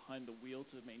do behind the wheel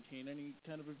to maintain any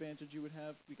kind of advantage you would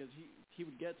have? Because he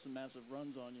would get some massive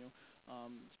runs on you,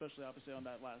 especially obviously on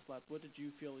that last lap. What did you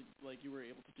feel like you were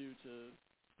able to do to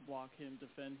block him,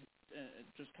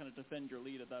 just kind of defend your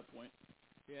lead at that point?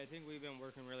 Yeah, I think we've been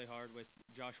working really hard with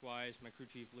Josh Wise, my crew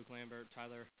chief, Luke Lambert,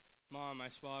 Tyler Mom,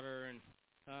 my spotter, and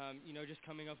just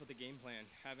coming up with a game plan,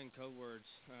 having code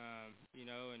words,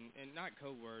 and not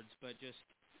code words, but just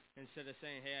instead of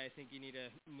saying, hey, I think you need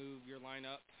to move your line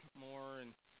up more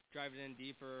and drive it in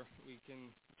deeper, we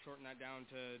can shorten that down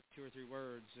to 2 or 3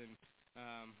 words. And,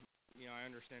 I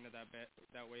understand it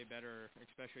that way better,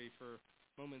 especially for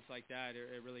moments like that.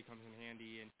 It really comes in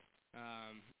handy. And,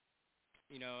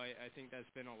 I think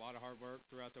that's been a lot of hard work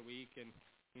throughout the week and,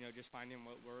 just finding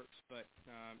what works. But,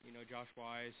 Josh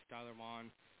Wise, Tyler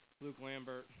Vaughn, Luke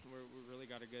Lambert, we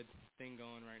really got a good thing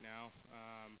going right now.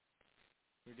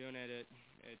 We're doing it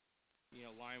at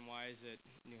line-wise at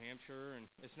New Hampshire, and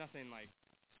it's nothing like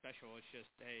special. It's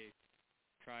just, hey,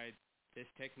 try this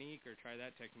technique or try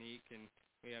that technique, and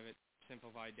we have it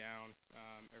simplified down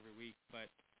every week. But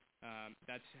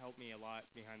that's helped me a lot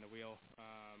behind the wheel,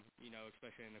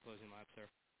 especially in the closing laps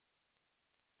there.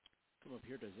 Come up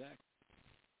here to Zach.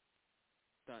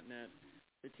 .net.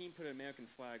 The team put an American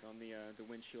flag on the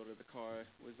windshield of the car.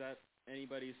 Was that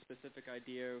anybody's specific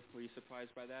idea? Were you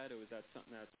surprised by that, or was that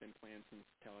something that's been planned since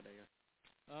Talladega?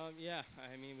 Yeah,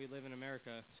 I mean, we live in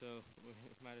America, so we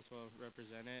might as well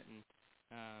represent it. And,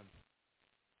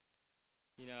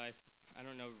 I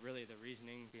don't know really the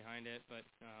reasoning behind it, but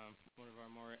one of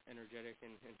our more energetic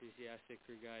and enthusiastic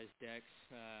crew guys, Dex,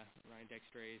 Ryan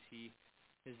Dextrace, he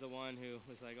is the one who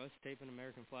was like, let's tape an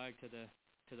American flag to the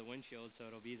windshield so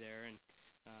it'll be there. And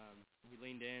he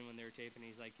leaned in when they were taping.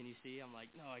 He's like, can you see? I'm like,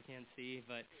 no, I can't see,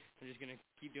 but I'm just going to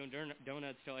keep doing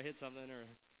donuts till I hit something or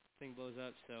thing blows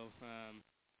up. So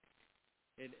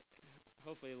it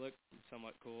hopefully looked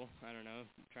somewhat cool. I don't know,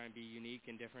 try and be unique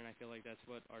and different. I feel like that's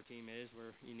what our team is.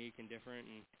 We're unique and different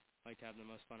and like to have the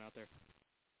most fun out there.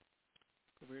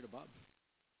 Over here to Bob.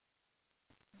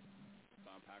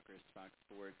 Bob Packers, Fox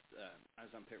Sports. I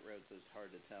was on pit road, so it's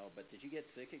hard to tell, but did you get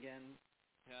sick again?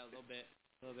 Yeah, a little bit,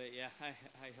 yeah.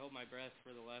 I held my breath for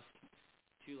the last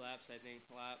 2 laps, I think,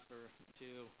 lap or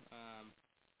 2.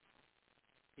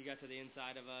 He got to the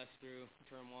inside of us through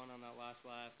turn 1 on that last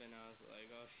lap, and I was like,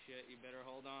 oh, shit, you better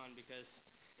hold on because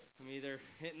I'm either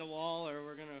hitting the wall or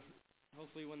we're going to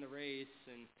hopefully win the race.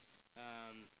 And,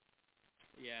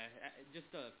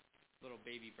 just a little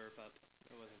baby burp up.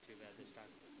 It wasn't too bad this time.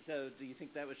 So do you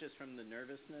think that was just from the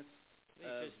nervousness?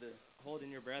 Just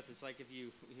holding your breath. It's like if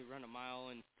you run a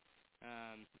mile and,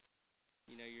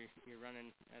 you're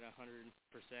running at 100%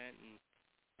 and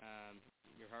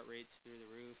your heart rate's through the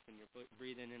roof and you're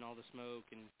breathing in all the smoke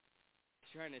and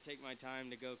trying to take my time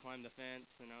to go climb the fence.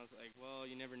 And I was like, well,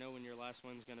 you never know when your last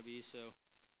one's going to be, so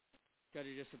got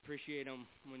to just appreciate them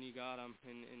when you got them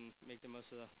and make the most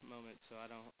of the moment. So I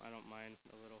don't mind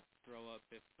a little throw up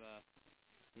if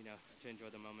to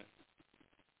enjoy the moment.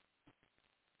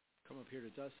 Come up here to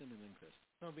Dustin and then Chris.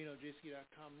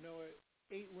 JSki.com. Noah,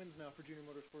 8 wins now for Junior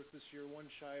Motorsports this year, 1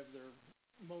 shy of their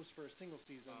most for a single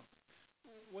season. Wow.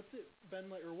 What's it been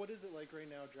like, or what is it like right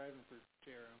now driving for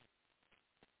JRM?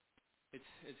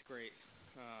 It's great.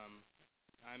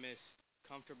 I'm as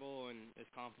comfortable and as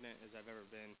confident as I've ever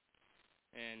been,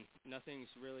 and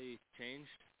nothing's really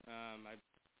changed. I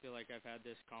feel like I've had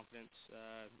this confidence,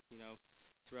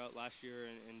 throughout last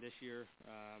year and this year.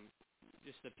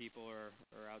 Just the people are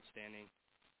outstanding.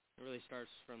 It really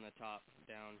starts from the top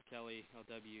down. Kelly,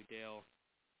 LW, Dale,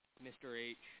 Mr.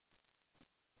 H,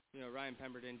 Ryan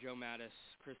Pemberton, Joe Mattis,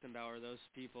 Kristen Bauer. Those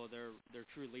people, they're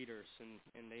true leaders, and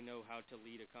they know how to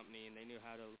lead a company, and they know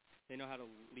how to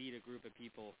lead a group of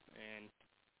people. And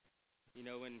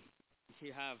when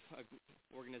you have an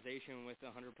organization with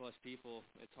 100+ people,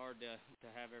 it's hard to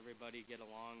have everybody get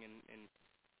along and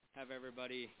have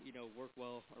everybody, work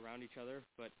well around each other.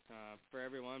 But for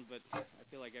everyone, but I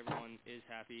feel like everyone is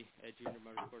happy at Junior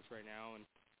Motorsports right now. And,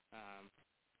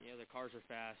 the cars are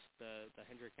fast. The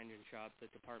Hendrick Engine Shop,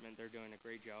 the department, they're doing a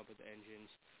great job with the engines.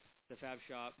 The Fab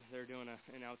Shop, they're doing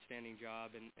an outstanding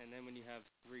job. And then when you have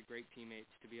 3 great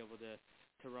teammates to be able to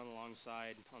run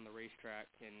alongside on the racetrack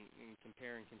and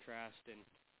compare and contrast. And,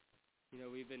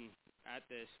 we've been at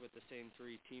this with the same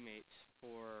 3 teammates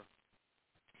for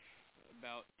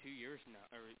about 2 years now,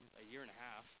 or a year and a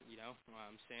half.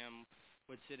 Sam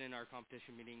would sit in our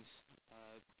competition meetings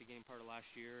beginning part of last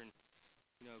year, and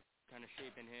kind of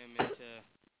shaping him into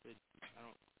I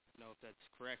don't know if that's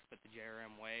correct, but the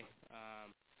JRM way.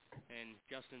 And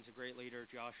Justin's a great leader.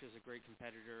 Josh is a great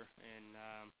competitor, and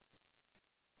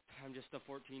I'm just the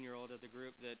 14-year-old of the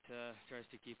group that tries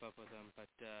to keep up with him.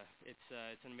 But it's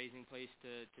an amazing place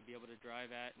to be able to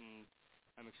drive at, and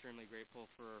I'm extremely grateful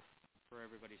for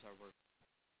everybody's hard work.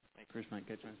 Thanks. Chris,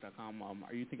 GetChance.com.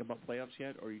 Are you thinking about playoffs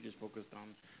yet, or are you just focused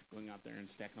on going out there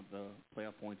and stacking up the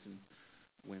playoff points and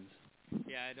wins?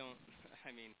 Yeah,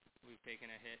 we've taken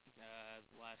a hit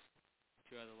last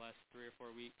 2 out of the last 3 or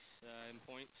 4 weeks in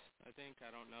points, I think.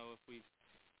 I don't know if we've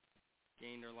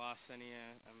gained or lost any.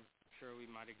 I'm sure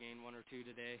we might have gained 1 or 2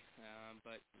 today,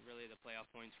 but really the playoff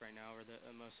points right now are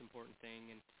the most important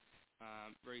thing, and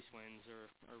race wins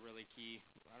are really key.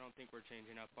 I don't think we're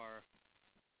changing up our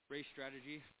race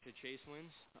strategy to chase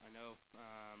wins. I know,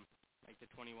 like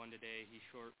the 21 today, he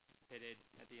short pitted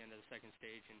at the end of the second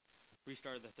stage and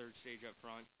restarted the third stage up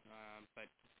front. But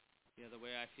the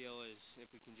way I feel is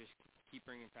if we can just keep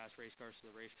bringing fast race cars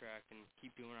to the racetrack and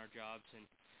keep doing our jobs, and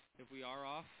if we are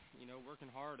off,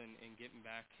 working hard and getting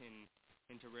back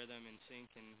into rhythm and sync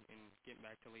and getting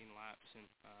back to leading laps, and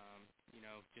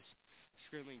just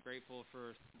extremely grateful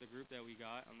for the group that we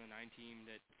got on the 9 team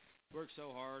that worked so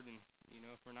hard, and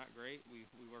if we're not great, we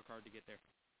work hard to get there.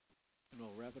 And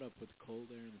we'll wrap it up with Cole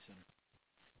there in the center.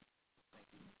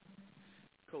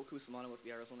 Cole Cusimano with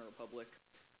the Arizona Republic.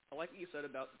 I like what you said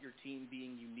about your team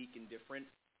being unique and different,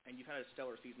 and you've had a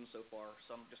stellar season so far,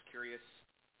 so I'm just curious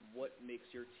what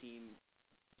makes your team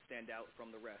stand out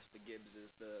from the rest, the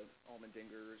Gibbses, the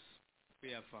Allmendingers?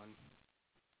 We have fun.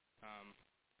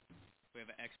 We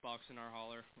have an Xbox in our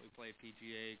hauler. We play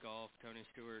PGA, golf, Tony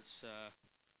Stewart's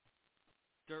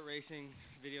dirt racing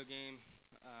video game.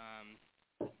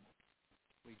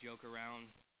 We joke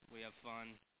around. We have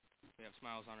fun. We have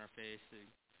smiles on our face.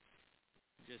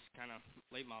 Just kind of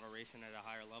late model racing at a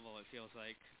higher level, it feels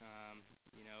like.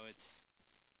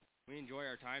 We enjoy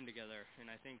our time together, and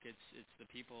I think it's the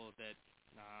people that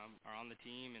are on the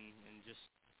team and just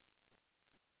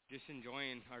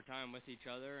enjoying our time with each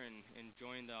other and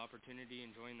enjoying the opportunity,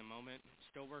 enjoying the moment.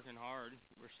 Still working hard.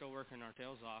 We're still working our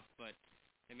tails off, but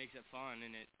it makes it fun,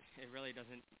 and it really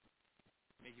doesn't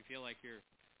make you feel like you're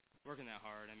working that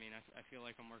hard. I feel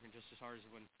like I'm working just as hard as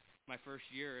when my first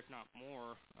year, if not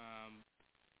more,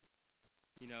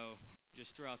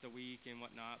 just throughout the week and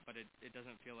whatnot, but it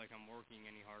doesn't feel like I'm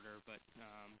working any harder, but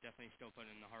definitely still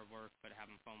putting in the hard work, but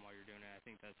having fun while you're doing it. I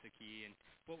think that's the key, and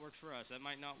what works for us. That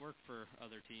might not work for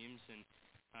other teams, and,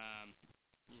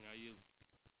 you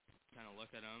kind of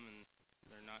look at them, and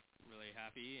they're not really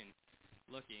happy and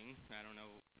looking. I don't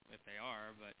know if they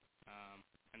are, but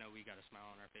I know we got a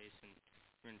smile on our face, and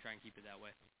we're going to try and keep it that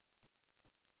way.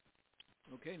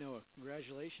 Okay, Noah,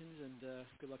 congratulations, and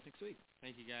good luck next week.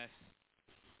 Thank you, guys.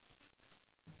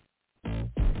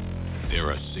 There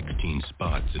are 16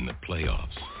 spots in the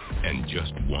playoffs and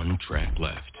just 1 track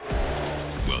left.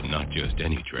 Well, not just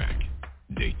any track.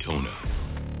 Daytona.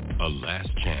 A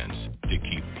last chance to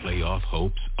keep playoff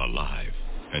hopes alive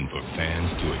and for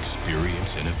fans to experience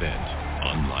an event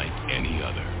unlike any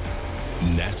other.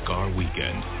 NASCAR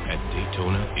Weekend at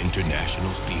Daytona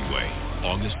International Speedway,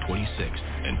 August 26th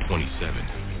and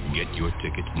 27th. Get your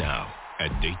tickets now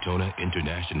at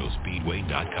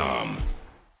DaytonaInternationalSpeedway.com.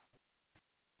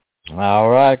 All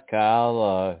right,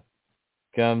 Kyle.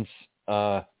 Comes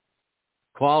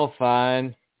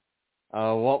qualifying.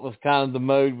 What was kind of the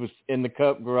mood was in the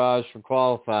Cup garage for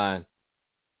qualifying?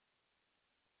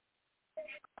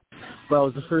 Well,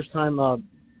 it was the first time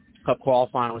Cup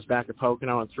qualifying was back at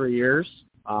Pocono in 3 years.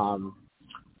 And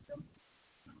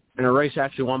a race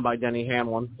actually won by Denny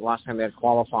Hamlin the last time they had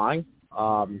qualifying.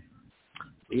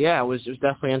 Yeah, it was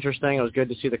definitely interesting. It was good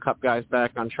to see the Cup guys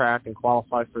back on track and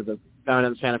qualify for the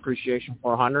Feminine Fan Appreciation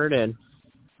 400, and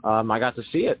I got to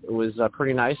see it. It was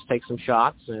pretty nice, take some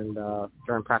shots, and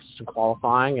during practice and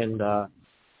qualifying, and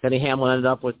Denny Hamlin ended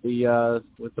up with the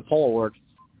pole award.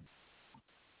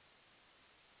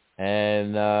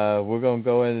 And we're going to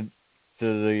go into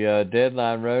the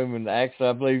deadline room. And actually,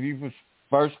 I believe you was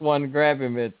first one to grab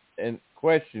him in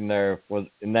question there.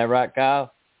 Isn't that right,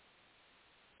 Kyle?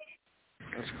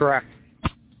 That's correct.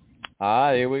 All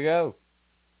right, here we go.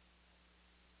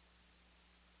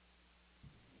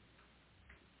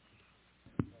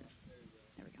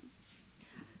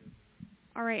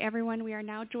 All right, everyone, we are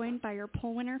now joined by your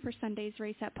pole winner for Sunday's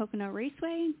race at Pocono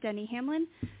Raceway, Denny Hamlin,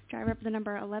 driver of the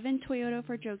number 11 Toyota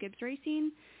for Joe Gibbs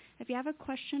Racing. If you have a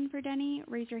question for Denny,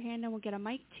 raise your hand and we'll get a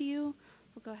mic to you.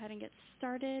 We'll go ahead and get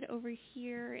started over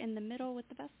here in the middle with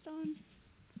the vest on.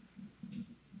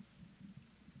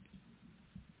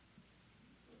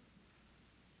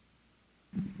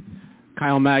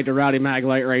 Kyle Magda, Rowdy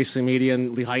Maglite Racing Media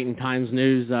and Lehighton Times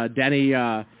News. Denny,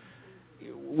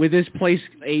 with this place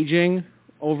aging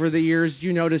over the years, do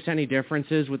you notice any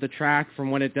differences with the track from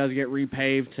when it does get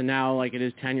repaved to now like it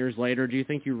is 10 years later? Do you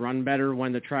think you run better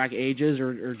when the track ages,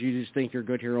 or do you just think you're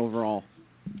good here overall?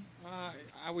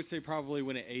 I would say probably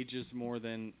when it ages more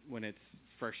than when it's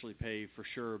freshly paved, for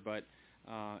sure. But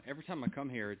every time I come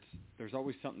here, there's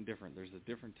always something different. There's a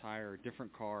different tire, a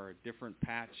different car, a different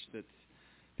patch that's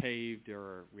paved,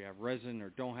 or we have resin or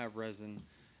don't have resin.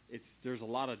 There's a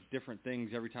lot of different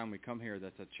things every time we come here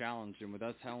that's a challenge. And with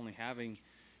us only having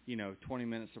 20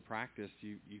 minutes of practice,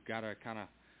 you've got to kind of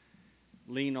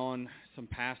lean on some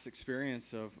past experience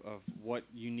of what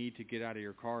you need to get out of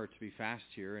your car to be fast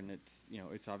here, and it's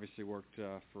obviously worked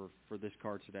for this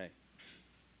car today.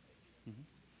 Mm-hmm.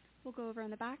 We'll go over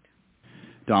in the back.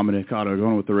 Dominic Otto,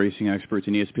 going with the racing experts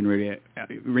in ESPN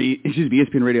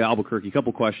Radio Albuquerque. A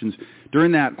couple questions.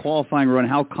 During that qualifying run,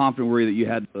 how confident were you that you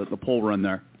had the pole run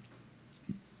there?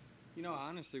 I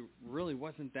honestly really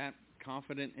wasn't that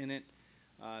confident in it,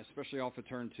 especially off of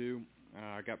turn 2.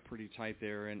 I got pretty tight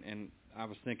there, and I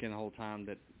was thinking the whole time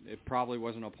that it probably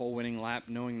wasn't a pole-winning lap,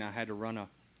 knowing that I had to run a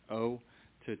O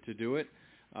to do it.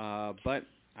 But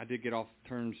I did get off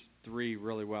turns 3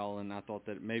 really well, and I thought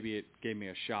that maybe it gave me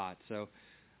a shot. So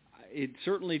it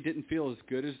certainly didn't feel as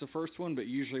good as the first one, but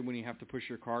usually when you have to push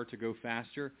your car to go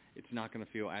faster, it's not going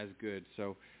to feel as good.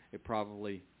 So it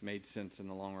probably made sense in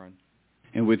the long run.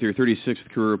 And with your 36th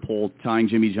career pole, tying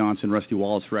Jimmy Johnson, Rusty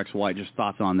Wallace for Rex White, just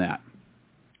thoughts on that?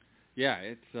 Yeah,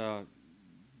 it's a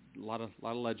lot of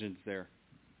legends there.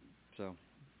 So.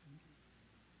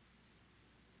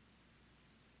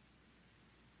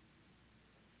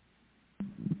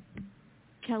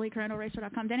 Kelly,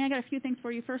 CorantoRacer.com. Danny, I got a few things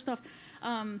for you. First off,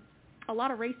 a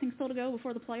lot of racing still to go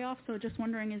before the playoffs, so just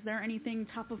wondering, is there anything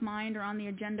top of mind or on the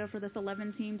agenda for this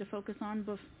 11 team to focus on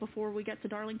before we get to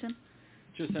Darlington?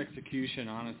 Just execution,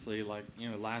 honestly.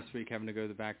 Last week having to go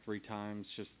the back 3 times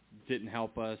just didn't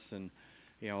help us, and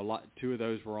 2 of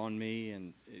those were on me,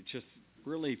 and it just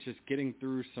really just getting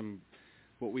through some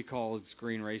what we call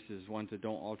screen races, ones that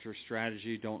don't alter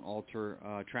strategy, don't alter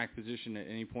track position at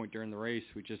any point during the race.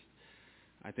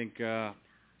 I think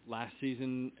last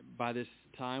season by this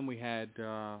time we had,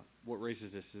 what race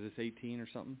is this? Is this 18 or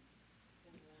something?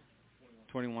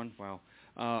 21. Wow.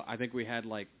 I think we had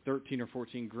like 13 or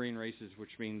 14 green races, which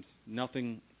means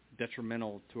nothing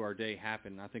detrimental to our day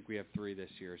happened. I think we have 3 this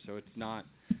year, so it's not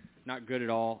good at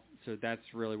all. So that's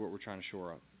really what we're trying to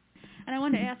shore up. And I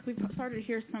wanted to ask, we've started to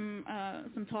hear some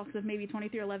talks of maybe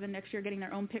 2311 next year getting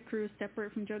their own pit crews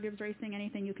separate from Joe Gibbs Racing.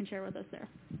 Anything you can share with us there?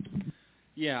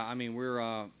 Yeah, I mean we're.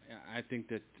 I think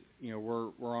that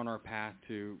we're on our path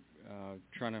to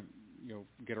trying to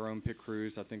get our own pit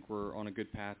crews. I think we're on a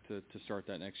good path to start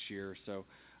that next year. So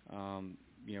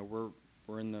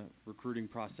we're in the recruiting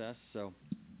process. So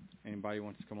anybody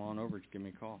wants to come on over, just give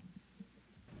me a call.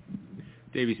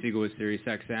 Davey Siegel with Sirius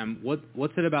XM.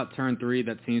 What's it about turn 3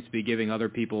 that seems to be giving other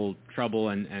people trouble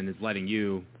and is letting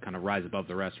you kind of rise above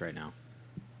the rest right now?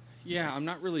 Yeah, I'm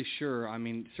not really sure. I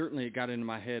mean, certainly it got into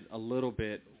my head a little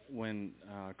bit when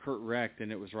Kurt wrecked,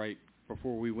 and it was right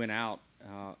before we went out.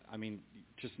 I mean,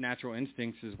 just natural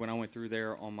instincts is when I went through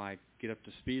there on my get up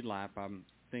to speed lap, I'm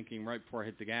thinking right before I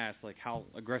hit the gas, like how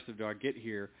aggressive do I get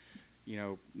here,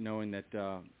 knowing that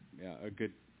a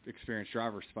good experienced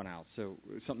driver spun out. So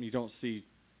it's something you don't see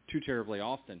too terribly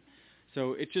often.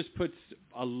 So it just puts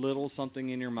a little something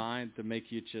in your mind to make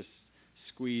you just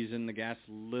squeeze in the gas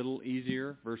a little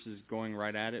easier versus going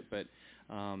right at it. But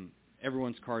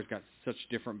everyone's car's got such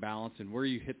different balance, and where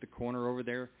you hit the corner over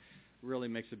there really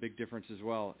makes a big difference as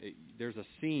well. There's a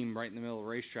seam right in the middle of the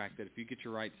racetrack that if you get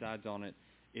your right sides on it,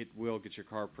 it will get your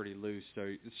car pretty loose. So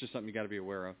it's just something you got to be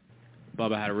aware of.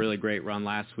 Bubba had a really great run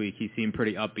last week. He seemed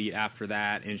pretty upbeat after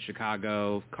that in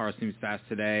Chicago. Car seems fast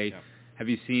today. Yep. Have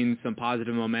you seen some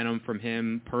positive momentum from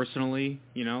him personally?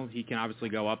 He can obviously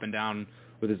go up and down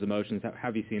with his emotions. How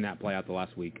have you seen that play out the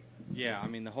last week? Yeah, I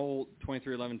mean, the whole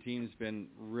 2311 team's been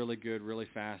really good, really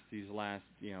fast these last,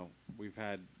 we've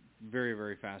had very,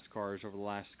 very fast cars over the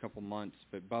last couple months,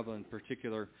 but Bubba in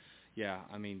particular, yeah,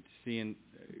 I mean, seeing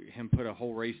him put a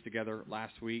whole race together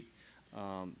last week,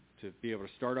 to be able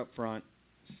to start up front,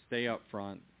 stay up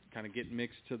front, kind of get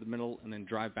mixed to the middle, and then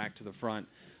drive back to the front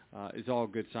is all a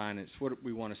good sign. It's what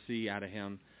we want to see out of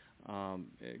him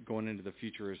going into the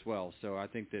future as well. So I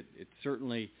think that it's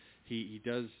certainly he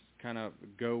does kind of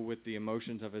go with the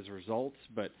emotions of his results,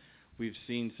 but we've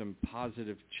seen some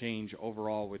positive change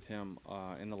overall with him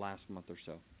in the last month or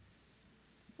so.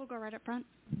 We'll go right up front.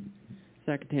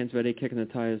 Zach Catan's ready,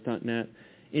 kickingthetires.net.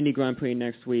 Indy Grand Prix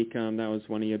next week. That was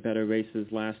one of your better races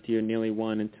last year, nearly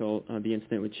won until the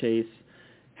incident with Chase.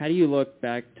 How do you look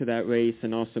back to that race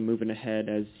and also moving ahead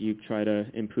as you try to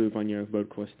improve on your road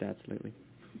course stats lately?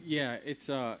 Yeah, it's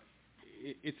a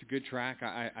good track.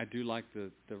 I do like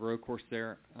the road course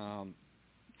there.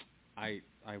 I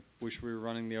wish we were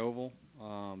running the oval,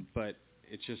 but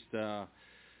it's just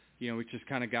we just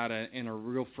kind of got in a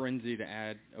real frenzy to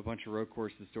add a bunch of road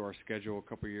courses to our schedule a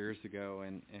couple of years ago,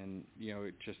 and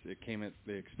it came at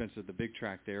the expense of the big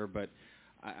track there. But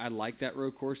I like that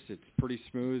road course. It's pretty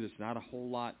smooth. It's not a whole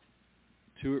lot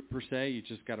to it per se. You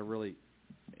just got to really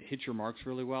hit your marks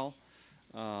really well.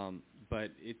 But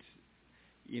it's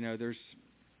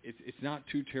not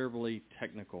too terribly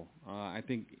technical. I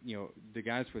think the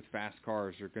guys with fast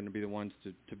cars are going to be the ones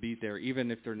to beat there,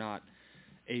 even if they're not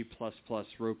A++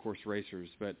 road course racers.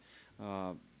 But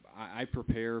I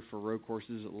prepare for road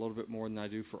courses a little bit more than I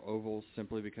do for ovals,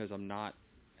 simply because I'm not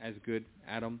as good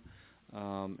at them.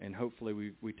 And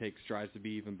hopefully we take strides to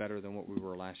be even better than what we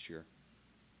were last year.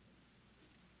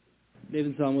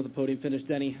 David Zahn with the podium finish.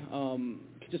 Denny,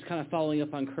 just kind of following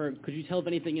up on Kurt, could you tell if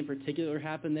anything in particular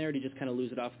happened there, or did you just kind of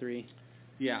lose it off 3?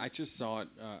 Yeah, I just saw it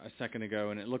a second ago,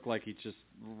 and it looked like he just,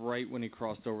 right when he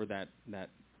crossed over that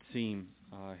seam,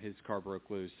 his car broke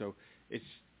loose. So it's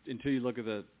until you look at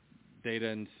the data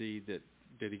and see that,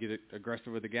 did he get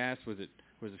aggressive with the gas? Was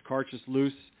his car just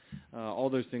loose? All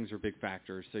those things are big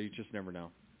factors, so you just never know.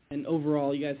 And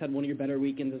overall, you guys had one of your better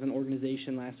weekends as an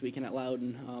organization last weekend at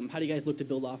Loudon. How do you guys look to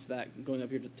build off of that going up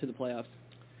here to the playoffs?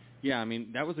 Yeah, I mean,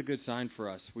 that was a good sign for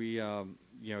us. We,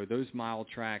 those mile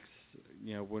tracks,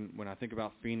 when I think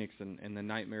about Phoenix and the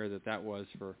nightmare that was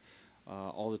for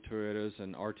all the Toyotas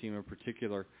and our team in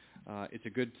particular, it's a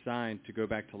good sign to go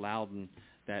back to Loudon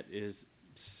that is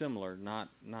similar, not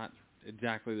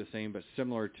exactly the same, but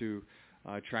similar to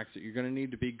tracks that you're going to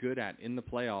need to be good at in the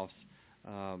playoffs.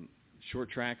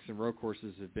 Short tracks and road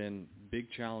courses have been big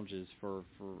challenges for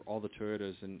all the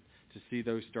Toyotas, and to see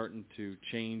those starting to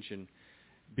change and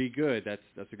be good,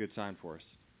 that's a good sign for us.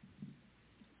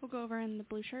 We'll go over in the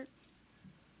blue shirt.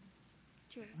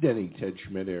 Denny, Ted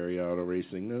Schmidt, Area Auto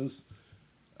Racing News.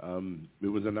 It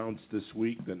was announced this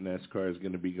week that NASCAR is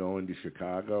going to be going to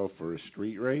Chicago for a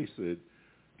street race.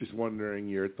 Just wondering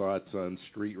your thoughts on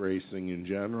street racing in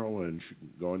general and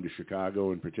going to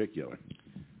Chicago in particular.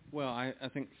 Well, I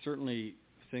certainly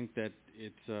think that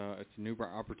it's a new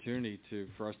opportunity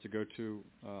for us to go to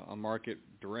a market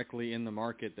directly in the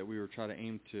market that we were trying to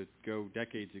aim to go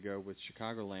decades ago with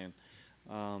Chicagoland.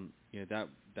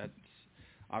 That's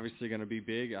obviously going to be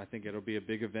big. I think it'll be a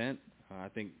big event. I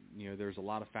think there's a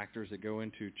lot of factors that go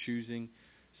into choosing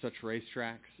such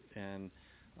racetracks, and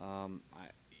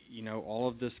all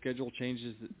of the schedule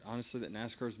changes that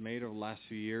NASCAR's made over the last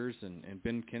few years, and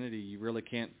Ben Kennedy, you really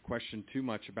can't question too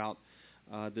much about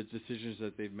the decisions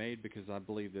that they've made, because I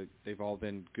believe that they've all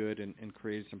been good and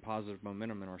created some positive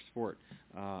momentum in our sport.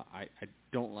 I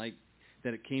don't like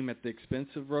that it came at the expense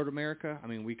of Road America. I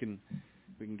mean, we can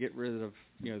get rid of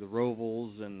the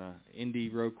Rovals and the Indy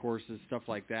road courses, stuff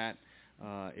like that,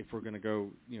 if we're going to go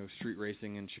street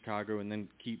racing in Chicago, and then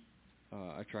keep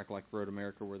a track like Road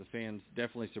America, where the fans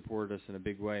definitely supported us in a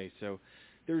big way. So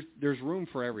there's room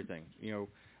for everything.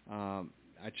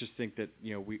 I just think that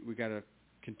we got to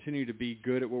continue to be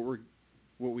good at what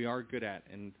we are good at,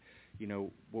 and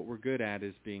what we're good at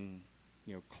is being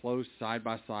close side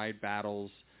by side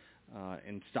battles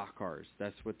in stock cars.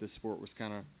 That's what this sport was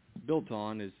kind of built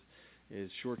on, is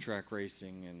short track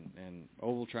racing and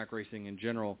oval track racing in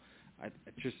general. I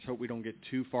just hope we don't get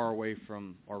too far away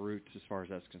from our roots as far as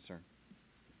that's concerned.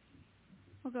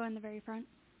 We'll go in the very front.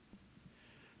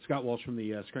 Scott Walsh from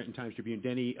the Scranton Times-Tribune.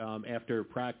 Denny, after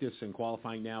practice and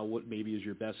qualifying now, what maybe is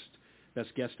your best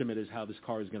guesstimate is how this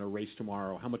car is going to race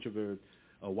tomorrow? How much of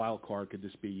a wild card could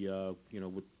this be,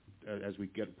 as we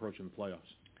get approaching the playoffs?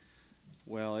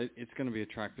 Well, it's going to be a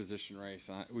track position race.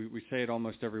 We say it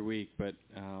almost every week, but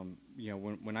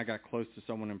when I got close to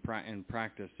someone in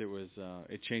practice,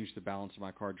 it changed the balance of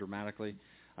my car dramatically.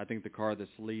 I think the car that's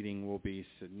leading will be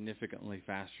significantly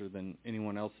faster than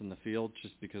anyone else in the field,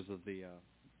 just because of the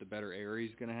better air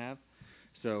he's going to have.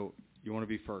 So you want to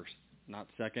be first, not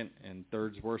second, and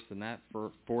third's worse than that.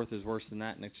 Fourth is worse than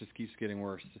that, and it just keeps getting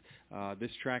worse.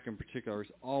 This track in particular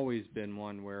has always been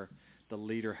one where the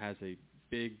leader has a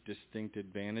big distinct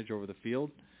advantage over the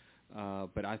field,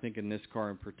 but I think in this car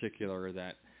in particular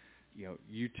that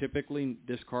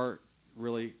this car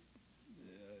really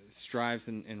strives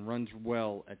and runs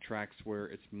well at tracks where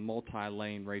it's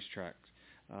multi-lane racetracks.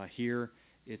 Here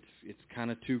it's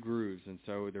kind of two grooves, and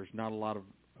so there's not a lot of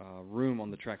room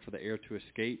on the track for the air to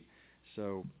escape.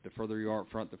 So the further you are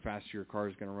up front, the faster your car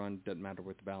is going to run. Doesn't matter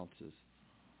what the balance is.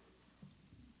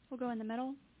 We'll go in the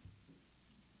middle.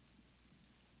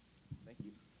 Thank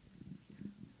you.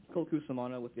 Cole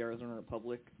Cusimano with the Arizona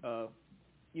Republic.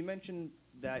 You mentioned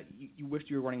that you wished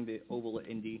you were running the oval at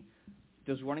Indy.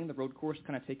 Does running the road course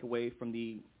kind of take away from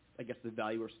the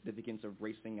value or significance of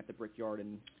racing at the Brickyard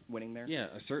and winning there? Yeah,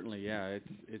 certainly. Yeah,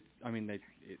 it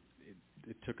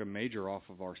took a major off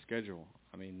of our schedule.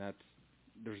 I mean,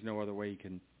 there's no other way you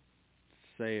can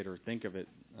say it or think of it.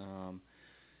 I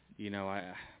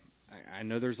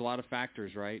know there's a lot of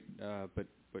factors, right? But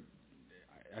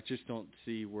I just don't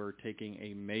see where taking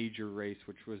a major race,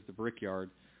 which was the Brickyard,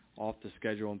 off the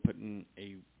schedule and putting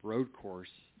a road course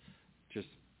just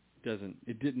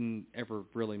didn't ever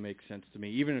really make sense to me.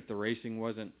 Even if the racing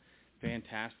wasn't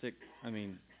fantastic, I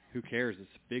mean, who cares?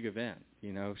 It's a big event,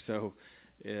 So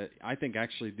I think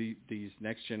actually these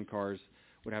next-gen cars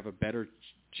would have a better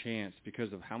chance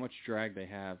because of how much drag they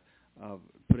have of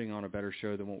putting on a better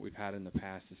show than what we've had in the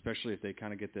past, especially if they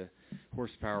kind of get the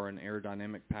horsepower and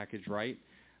aerodynamic package right.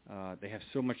 They have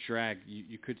so much drag.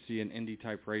 You could see an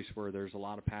Indy-type race where there's a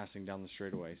lot of passing down the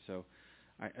straightaway. So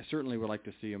I certainly would like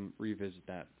to see them revisit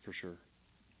that for sure.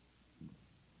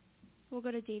 We'll go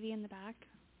to Davey in the back.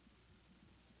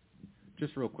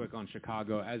 Just real quick on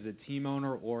Chicago, as a team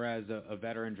owner or as a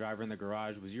veteran driver in the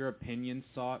garage, was your opinion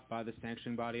sought by the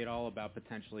sanctioning body at all about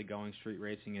potentially going street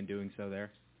racing and doing so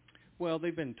there? Well,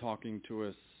 they've been talking to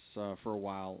us for a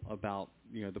while about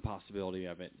the possibility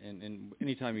of it, and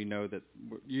anytime that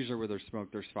usually where there's smoke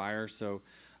there's fire. So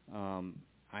I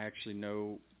actually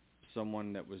know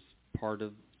someone that was part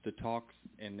of the talks,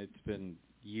 and it's been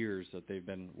years that they've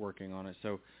been working on it.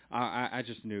 So I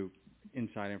just knew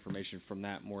inside information from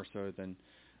that more so than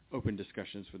open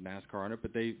discussions with NASCAR on it.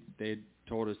 But they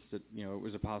told us that it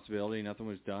was a possibility. Nothing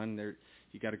was done.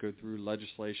 You got to go through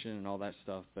legislation and all that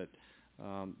stuff. But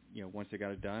once they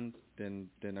got it done, then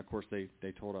of course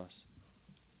they told us.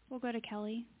 We'll go to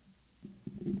Kelly.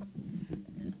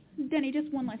 Denny,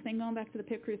 just one last thing, going back to the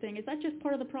pit crew thing. Is that just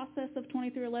part of the process of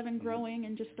 2311 growing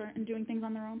and just starting doing things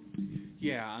on their own?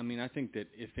 Yeah, I mean, I think that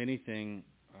if anything,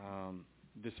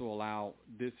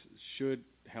 this should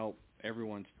help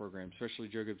everyone's program, especially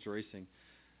Joe Gibbs Racing.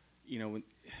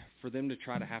 For them to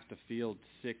try to have to field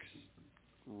 6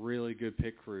 really good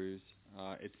pit crews,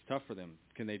 it's tough for them.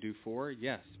 Can they do 4?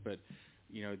 Yes, but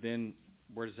then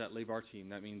where does that leave our team?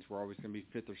 That means we're always going to be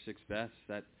 5th or 6th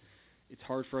best. It's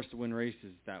hard for us to win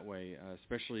races that way,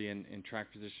 especially in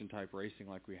track position type racing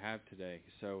like we have today.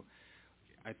 So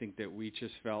I think that we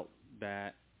just felt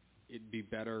that it'd be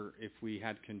better if we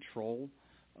had control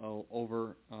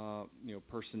over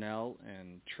personnel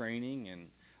and training and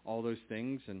all those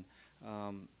things, and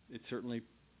it certainly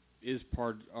is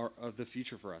part of the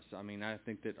future for us. I mean, I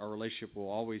think that our relationship will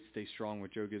always stay strong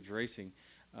with Joe Gibbs Racing,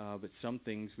 but some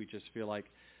things we just feel like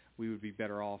we would be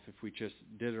better off if we just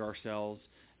did it ourselves,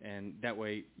 and that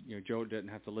way, Joe doesn't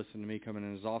have to listen to me coming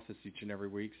in his office each and every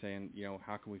week saying,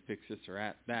 how can we fix this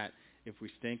or that? If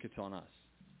we stink, it's on us.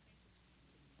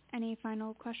 Any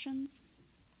final questions?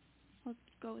 Let's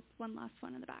go with one last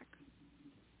one in the back.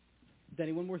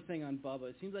 Denny, one more thing on Bubba.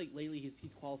 It seems like lately he's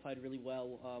qualified really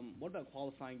well. What about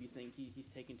qualifying do you think he's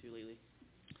taken to lately?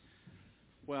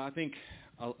 Well, I think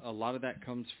a lot of that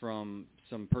comes from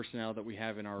some personnel that we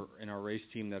have in our race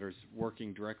team that is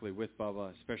working directly with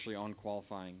Bubba, especially on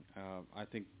qualifying. I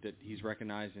think that he's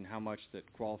recognizing how much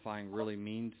that qualifying really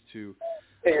means to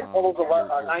your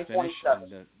finish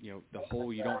and the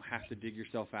hole you don't have to dig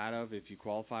yourself out of if you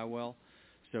qualify well.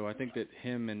 So I think that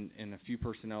him and a few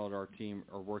personnel at our team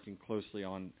are working closely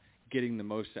on getting the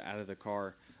most out of the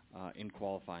car in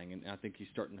qualifying, and I think he's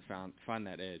starting to find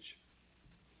that edge.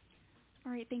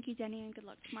 All right, thank you, Denny, and good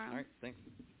luck tomorrow. All right, thanks.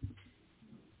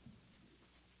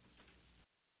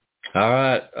 All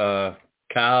right,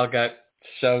 Kyle got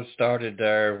show started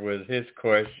there with his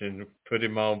question, put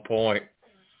him on point.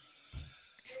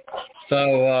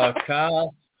 So,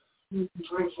 Kyle, I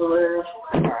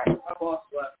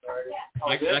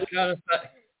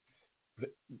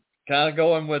kind of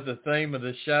going with the theme of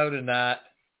the show tonight,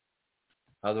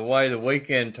 of the way the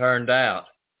weekend turned out.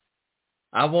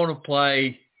 I want to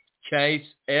play Chase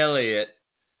Elliott,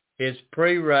 his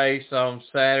pre-race on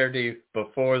Saturday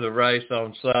before the race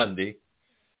on Sunday.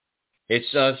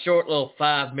 It's a short little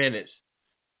 5 minutes,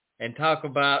 and talk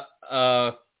about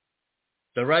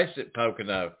the race at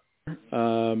Pocono.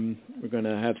 We're going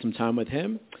to have some time with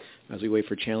him as we wait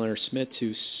for Chandler Smith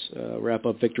to wrap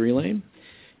up Victory Lane.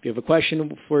 If you have a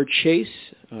question for Chase,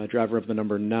 driver of the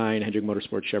number 9 Hendrick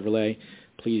Motorsports Chevrolet,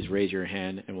 please raise your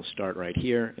hand, and we'll start right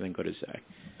here and then go to Zach.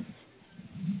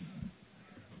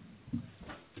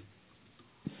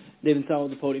 David Sal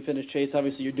with the podium finish. Chase,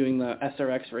 obviously you're doing the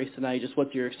SRX race tonight. Just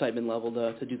what's your excitement level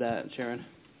to do that, Sharon?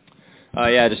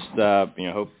 Yeah, just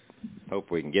hope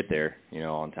we can get there,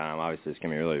 on time. Obviously, it's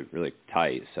gonna be really, really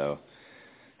tight. So,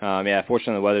 yeah,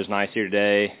 fortunately the weather's nice here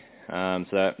today,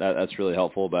 so that's really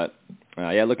helpful. But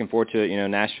yeah, looking forward to it.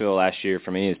 Nashville last year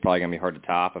for me is probably gonna be hard to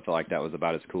top. I feel like that was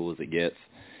about as cool as it gets,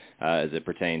 as it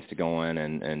pertains to going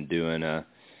and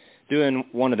doing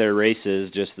one of their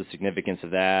races. Just the significance of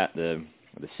that, the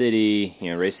city,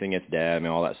 racing against Dad,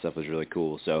 all that stuff was really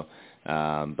cool. So,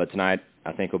 but tonight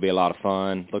I think will be a lot of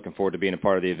fun. Looking forward to being a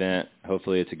part of the event.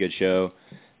 Hopefully it's a good show.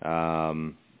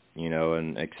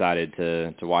 And excited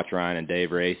to watch Ryan and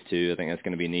Dave race too. I think that's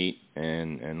going to be neat,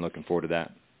 and looking forward to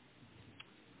that.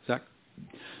 Zach?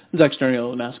 Zach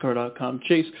Sterniel, NASCAR.com.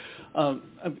 Chase,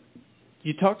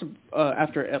 you talked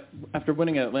after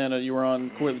winning at Atlanta, you were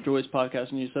on Corey LaJoy's podcast,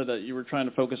 and you said that you were trying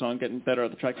to focus on getting better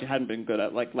at the tracks you hadn't been good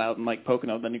at, like Loudon, like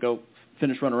Pocono. Then you go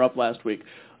finish runner-up last week.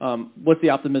 What's the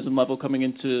optimism level coming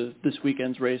into this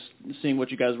weekend's race, seeing what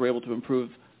you guys were able to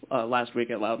improve last week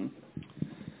at Loudon?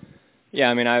 Yeah,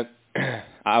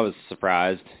 I was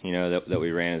surprised, that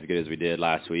we ran as good as we did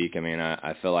last week.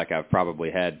 I feel like I've probably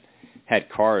had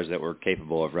cars that were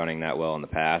capable of running that well in the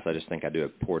past. I just think I do a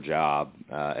poor job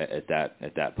at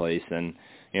that place. And,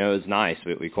 it was nice.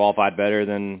 We qualified better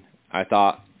than I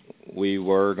thought we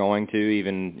were going to,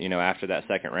 even, after that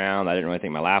second round. I didn't really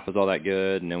think my lap was all that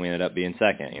good, and then we ended up being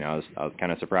second. I was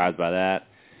kind of surprised by that.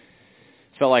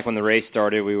 Felt like when the race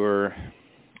started, we were,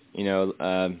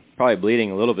 probably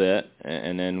bleeding a little bit,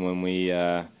 and then when we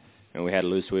had a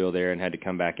loose wheel there and had to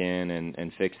come back in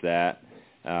and fix that,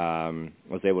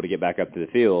 was able to get back up to the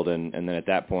field, and then at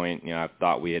that point, I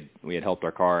thought we had helped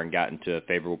our car and got into a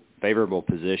favorable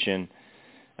position,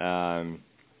 and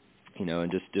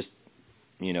just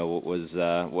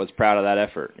was proud of that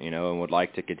effort, and would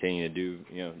like to continue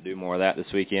to do more of that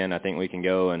this weekend. I think we can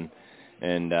go and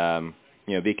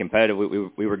be competitive.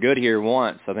 We were good here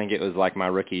once. I think it was like my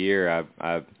rookie year.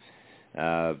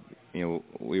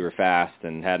 We were fast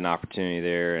and had an opportunity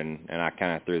there, and I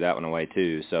kind of threw that one away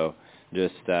too. So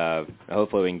just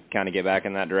hopefully we can kind of get back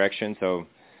in that direction. So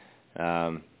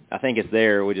I think it's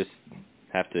there. We just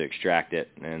have to extract it,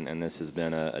 and this has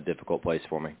been a difficult place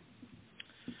for me.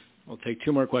 We'll take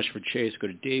 2 more questions for Chase. Go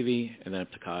to Davey, and then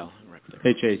up to Kyle. Right there.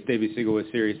 Hey, Chase. Davey Siegel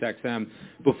with SiriusXM.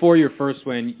 Before your first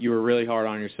win, you were really hard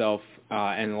on yourself,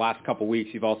 and the last couple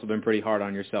weeks you've also been pretty hard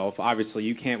on yourself. Obviously,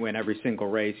 you can't win every single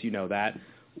race. You know that.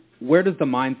 Where does the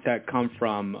mindset come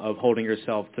from of holding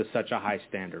yourself to such a high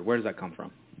standard? Where does that come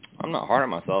from? I'm not hard on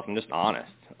myself. I'm just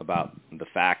honest about the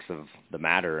facts of the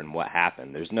matter and what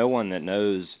happened. There's no one that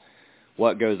knows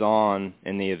what goes on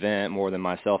in the event more than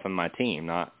myself and my team,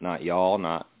 not y'all,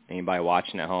 not anybody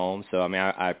watching at home. So,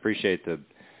 I appreciate the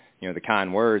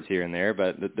kind words here and there,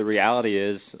 but the reality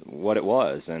is what it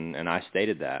was, and I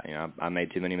stated that. I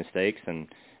made too many mistakes and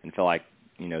felt like,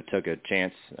 took a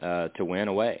chance to win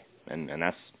away, and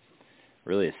that's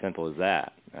really as simple as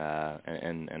that.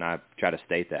 And I try to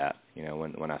state that,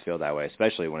 when I feel that way,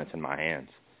 especially when it's in my hands.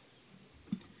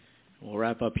 We'll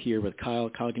wrap up here with Kyle.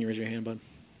 Kyle, can you raise your hand, bud?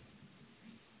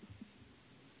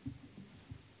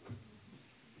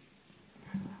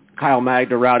 Kyle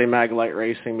Magda, Rowdy Maglite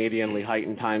Racing Media and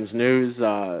Lehighton Times News.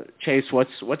 Chase,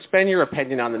 what's been your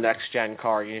opinion on the next gen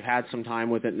car? You've had some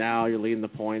time with it now. You're leading the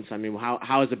points. How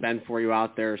has it been for you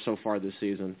out there so far this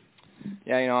season?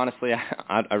 Yeah, honestly,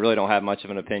 I really don't have much of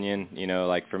an opinion.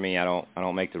 Like for me, I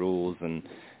don't make the rules, and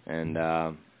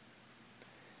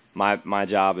my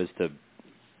job is to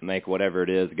make whatever it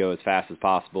is go as fast as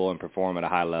possible and perform at a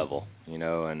high level.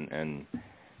 And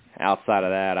outside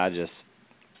of that,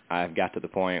 I've got to the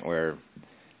point where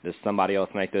does somebody else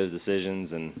make those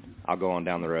decisions, and I'll go on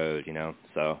down the road,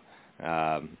 So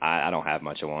I don't have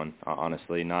much of one,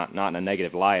 honestly. Not in a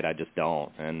negative light. I just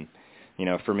don't. And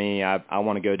for me, I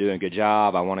want to go do a good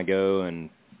job. I want to go and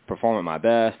perform at my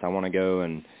best. I want to go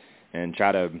and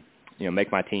try to,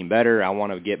 make my team better. I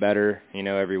want to get better,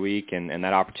 every week, and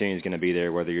that opportunity is going to be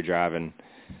there whether you're driving,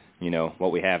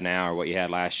 what we have now or what you had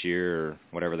last year or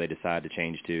whatever they decide to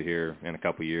change to here in a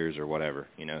couple years or whatever,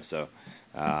 So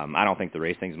I don't think the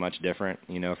racing's much different,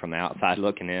 from the outside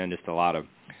looking in, just a lot of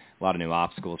new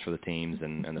obstacles for the teams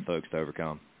and the folks to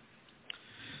overcome.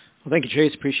 Well, thank you,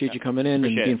 Chase. Appreciate you coming in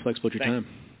and being it. flexible with your Thanks.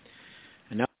 time.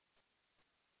 And now,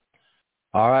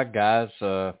 All right, guys.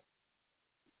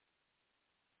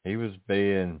 He was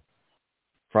being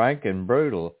frank and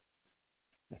brutal.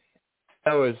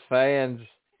 So as fans,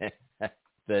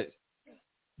 that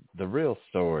the real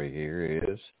story here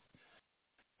is.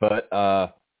 But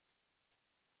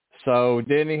so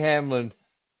Denny Hamlin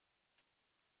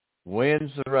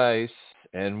wins the race,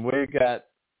 and we're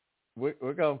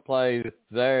going to play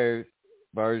their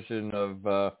version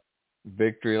of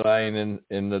Victory Lane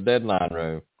in the deadline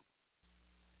room,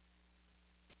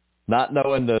 not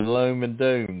knowing the gloom and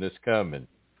doom that's coming.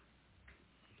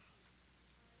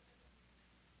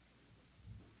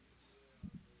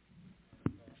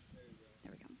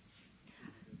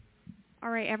 All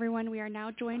right, everyone, we are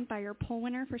now joined by your pole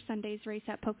winner for Sunday's race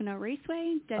at Pocono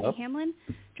Raceway, Denny Hamlin,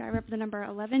 driver of the number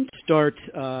 11. Start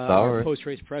our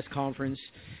post-race press conference,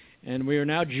 and we are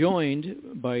now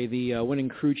joined by the winning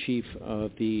crew chief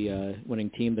of the winning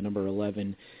team, the number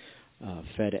 11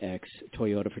 FedEx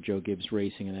Toyota for Joe Gibbs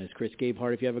Racing, and that is Chris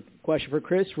Gabehart. If you have a question for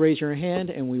Chris, raise your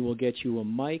hand, and we will get you a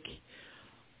mic.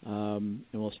 And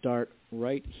we'll start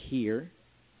right here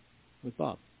with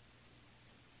Bob.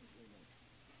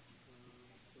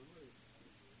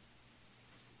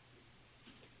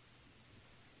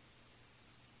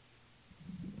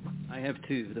 I have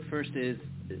two. The first is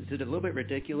it a little bit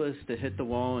ridiculous to hit the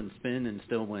wall and spin and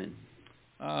still win?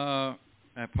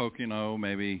 At Pocono,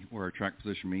 maybe where our track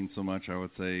position means so much, I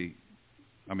would say,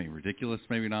 ridiculous,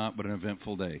 maybe not, but an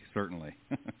eventful day, certainly.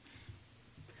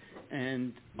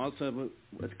 And also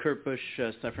with Kurt Busch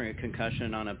suffering a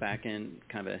concussion on a back end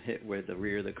kind of a hit with the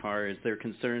rear of the car, is there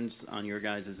concerns on your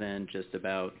guys' end just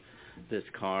about this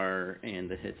car and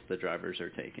the hits the drivers are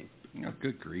taking?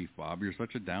 Good grief, Bob. You're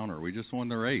such a downer. We just won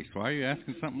the race. Why are you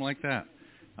asking something like that?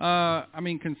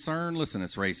 Concern, listen,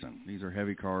 it's racing. These are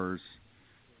heavy cars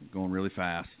going really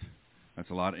fast. That's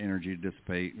a lot of energy to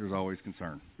dissipate. There's always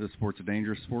concern. This sport's a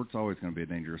dangerous sport. It's always going to be a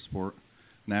dangerous sport.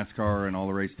 NASCAR and all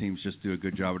the race teams just do a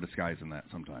good job of disguising that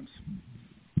sometimes.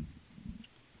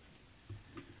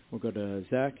 We'll go to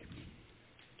Zach.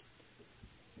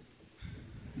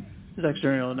 Zach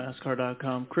Sterniel,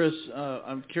 NASCAR.com. Chris,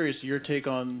 I'm curious your take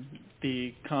on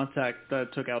the contact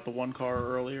that took out the one car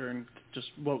earlier, and just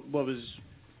what was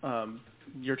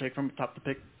your take from top the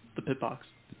pit box?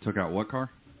 It took out what car?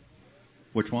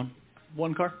 Which one?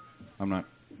 One car.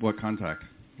 What contact?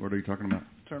 What are you talking about?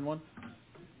 Turn one.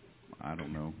 I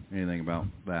don't know anything about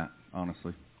that,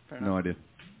 honestly. Fair no enough. idea.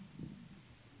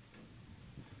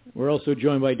 We're also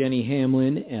joined by Denny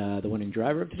Hamlin, the winning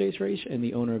driver of today's race and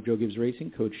the owner of Joe Gibbs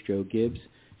Racing, Coach Joe Gibbs.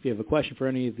 If you have a question for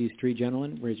any of these three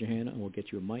gentlemen, raise your hand and we'll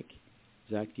get you a mic.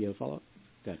 Zach, do you have a follow-up?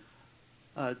 Go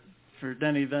ahead. For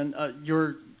Denny, then,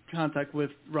 your contact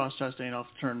with Ross Chastain off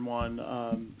turn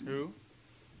one. Who?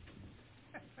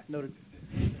 Noted.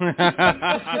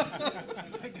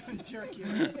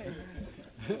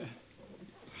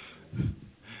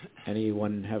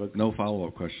 Anyone have a... No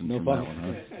follow-up questions No from follow-up. that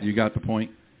one, huh? You got the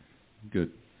point?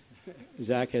 Good.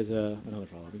 Zach has another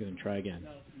follow-up. We're going to try again.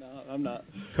 No, I'm not.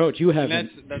 Coach, you haven't... And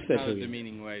that's said not so a yet.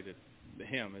 demeaning way to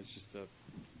him. It's just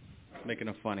making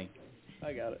it funny.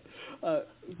 I got it.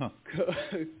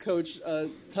 Coach,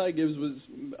 Ty Gibbs was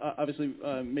obviously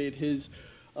made his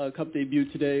Cup debut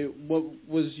today. What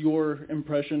was your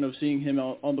impression of seeing him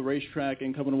on the racetrack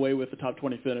and coming away with a top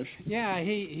 20 finish? Yeah,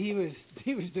 he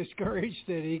was discouraged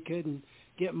that he couldn't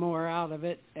get more out of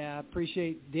it.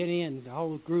 Appreciate Denny and the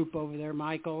whole group over there,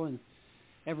 Michael and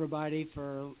everybody,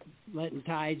 for letting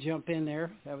Ty jump in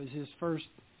there. That was his first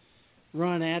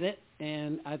run at it,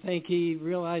 and I think he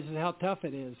realizes how tough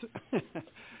it is.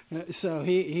 So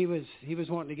he was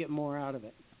wanting to get more out of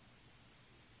it.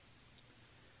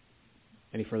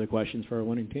 Any further questions for our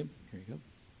winning team? Here you go.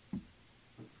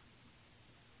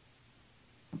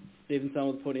 David Sell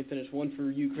with the podium finish. One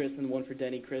for you, Chris, and one for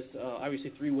Denny. Chris,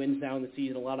 obviously 3 wins now in the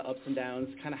season, a lot of ups and downs.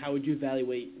 Kind of how would you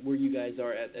evaluate where you guys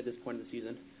are at this point of the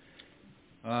season?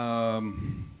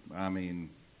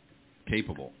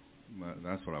 Capable.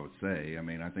 That's what I would say.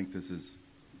 I think this is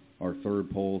our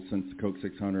third pole since the Coke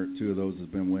 600. 2 of those has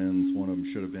been wins. One of them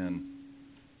should have been.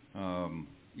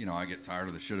 I get tired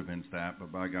of the should have been stat,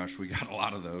 but by gosh, we got a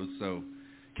lot of those. So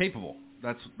capable.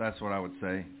 that's what I would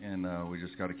say, and we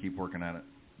just got to keep working at it.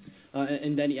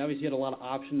 And Denny, obviously you had a lot of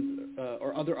options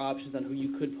or other options on who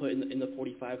you could put in the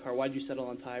 45 car. Why did you settle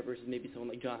on Ty versus maybe someone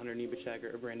like John Hunter Nemechek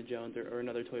or Brandon Jones or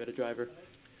another Toyota driver?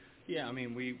 Yeah, I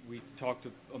mean, we talked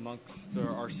amongst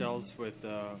ourselves with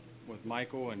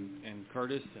Michael and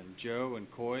Curtis and Joe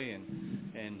and Coy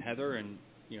and Heather, and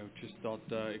just thought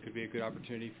it could be a good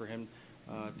opportunity for him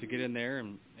to get in there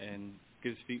and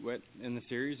get his feet wet in the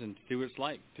series and see what it's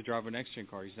like to drive a next gen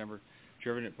car. He's never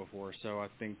driven it before, so I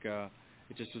think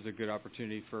it just was a good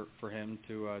opportunity for him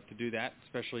to do that,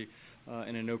 especially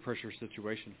in a no pressure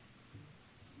situation.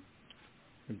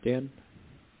 Dan.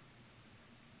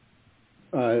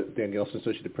 Dan Gelson,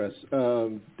 Associated Press.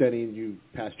 Denny, you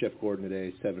passed Jeff Gordon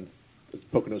today, 7th.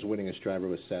 Pocono's winningest driver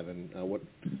was 7.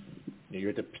 You're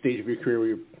at the stage of your career where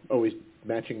you're always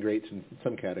matching greats in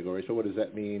some categories. So what does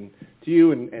that mean to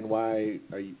you, and why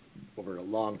are you, over a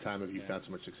long time, have you found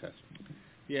so much success?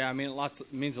 Yeah, I mean,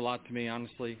 it means a lot to me,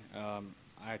 honestly.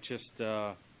 I just,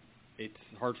 it's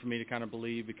hard for me to kind of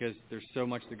believe because there's so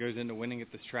much that goes into winning at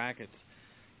this track. It's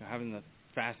having the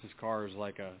fastest car is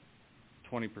like a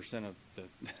 20% of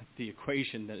the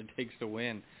equation that it takes to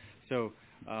win. So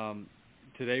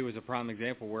today was a prime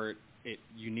example where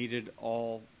you needed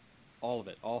all of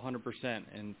it, all 100%,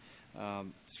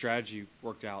 and strategy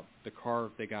worked out. The car,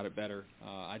 they got it better.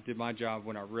 I did my job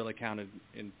when I really counted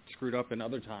and screwed up in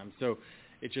other times. So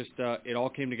it just it all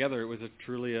came together. It was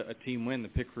truly a team win. The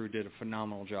pit crew did a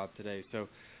phenomenal job today. So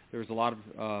there was a lot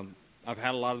of I've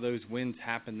had a lot of those wins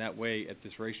happen that way at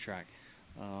this racetrack.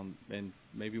 And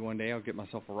maybe one day I'll get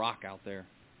myself a rock out there.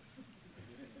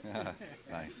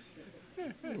 Nice.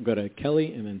 We'll go to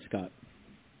Kelly and then Scott.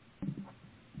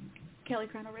 Kelly,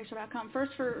 CrownRacer.com.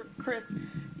 First for Chris,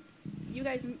 you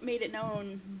guys made it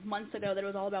known months ago that it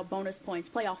was all about bonus points,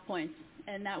 playoff points,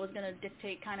 and that was going to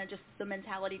dictate kind of just the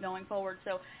mentality going forward.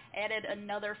 So added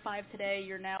another 5 today.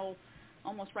 You're now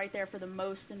almost right there for the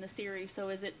most in the series. So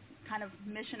is it kind of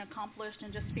mission accomplished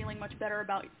and just feeling much better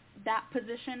about that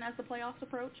position as the playoffs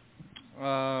approach?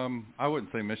 I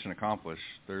wouldn't say mission accomplished.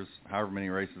 There's however many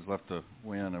races left to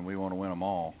win, and we want to win them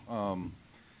all.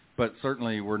 But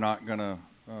certainly we're not going to,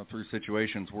 through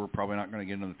situations, we're probably not going to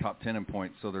get into the top 10 in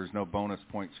points, so there's no bonus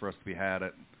points for us to be had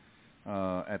at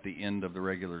the end of the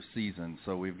regular season.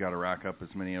 So we've got to rack up as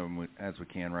many of them as we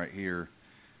can right here.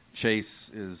 Chase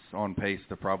is on pace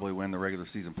to probably win the regular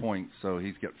season points, so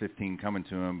he's got 15 coming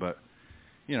to him. But,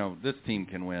 this team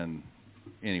can win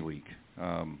any week.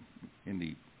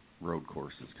 Indy Road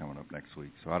Course is coming up next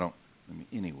week, so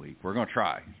any week. We're going to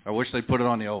try. I wish they put it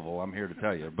on the oval, I'm here to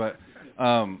tell you. But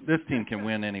this team can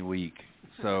win any week,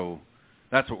 so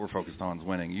that's what we're focused on is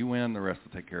winning. You win, the rest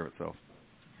will take care of itself.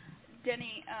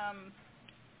 Denny,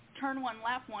 turn 1,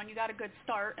 lap 1, you got a good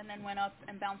start and then went up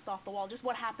and bounced off the wall. Just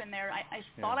what happened there?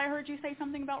 I thought I heard you say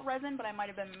something about resin, but I might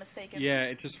have been mistaken. Yeah,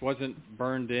 it just wasn't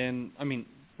burned in. I mean,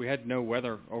 we had no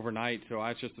weather overnight, so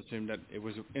I just assumed that it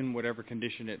was in whatever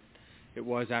condition it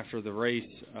was after the race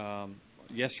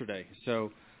yesterday.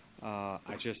 So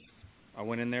I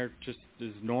went in there just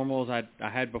as normal as I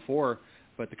had before,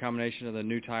 but the combination of the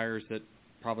new tires that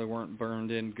probably weren't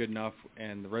burned in good enough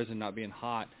and the resin not being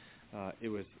hot, it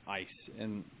was ice.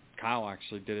 And Kyle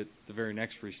actually did it the very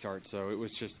next restart, so it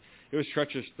was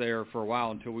treacherous there for a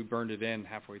while until we burned it in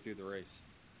halfway through the race.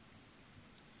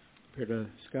 Here to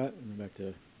Scott and then back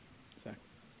to Zach.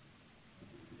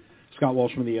 Scott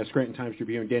Walsh from the Scranton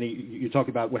Times-Tribune. Danny, you talked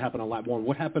about what happened on lap 1.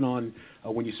 What happened on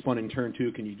when you spun in turn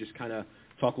 2? Can you just kind of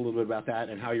talk a little bit about that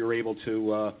and how you're able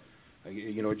to,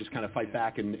 just kind of fight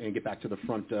back and get back to the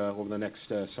front over the next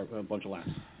bunch of laps?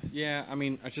 Yeah, I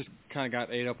mean, I just kind of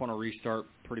got ate up on a restart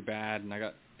pretty bad, and I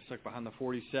got stuck behind the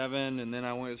 47, and then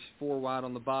I went 4 wide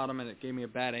on the bottom, and it gave me a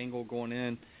bad angle going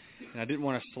in, and I didn't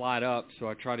want to slide up, so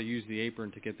I tried to use the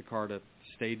apron to get the car to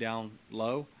stay down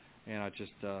low, and I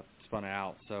just spun it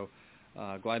out. So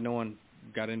glad no one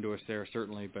got into us there,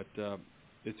 certainly, but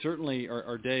it certainly,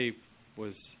 our day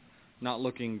was not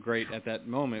looking great at that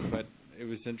moment, but it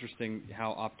was interesting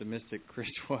how optimistic Chris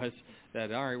was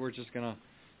that, all right, we're just going to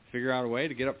figure out a way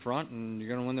to get up front, and you're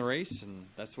going to win the race, and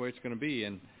that's the way it's going to be.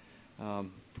 And, of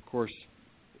course,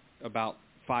 about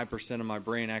 5% of my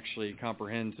brain actually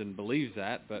comprehends and believes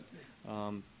that, but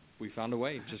we found a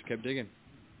way, just kept digging.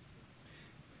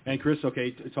 And Chris,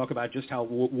 okay, talk about just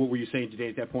what were you saying today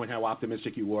at that point, how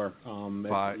optimistic you were?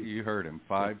 You heard him.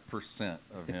 5%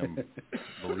 of him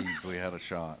believed we had a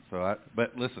shot.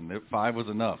 But listen, 5 was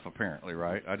enough apparently,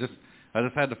 right? I just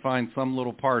had to find some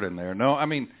little part in there. No, I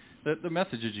mean the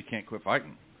message is you can't quit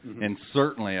fighting, and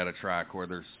certainly at a track where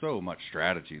there's so much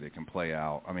strategy that can play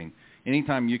out. I mean,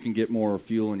 anytime you can get more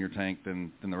fuel in your tank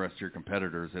than the rest of your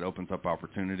competitors, it opens up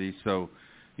opportunities. So,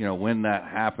 when that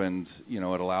happened, it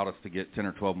allowed us to get 10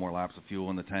 or 12 more laps of fuel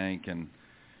in the tank, and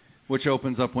which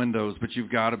opens up windows. But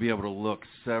you've got to be able to look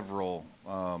several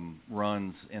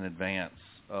runs in advance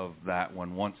of that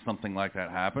one once something like that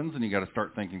happens, and you got to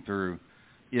start thinking through,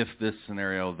 if this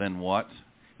scenario, then what?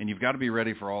 And you've got to be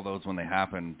ready for all those when they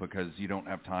happen, because you don't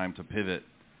have time to pivot.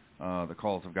 The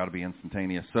calls have got to be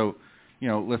instantaneous. So,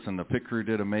 listen, the pit crew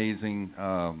did amazing.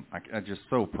 I'm just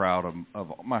so proud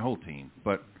of my whole team.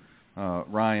 But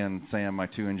Ryan, Sam, my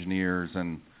 2 engineers,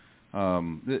 and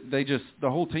the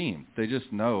whole team, they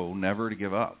just know never to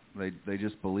give up. They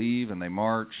just believe, and they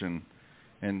march, and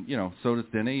so does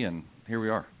Denny, and here we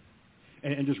are.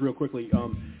 And just real quickly,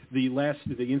 the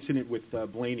incident with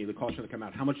Blaney, the caution that came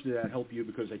out, how much did that help you?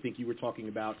 Because I think you were talking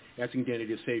about asking Denny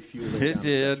to save fuel. It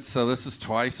did. So this is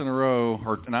twice in a row,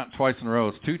 or not twice in a row.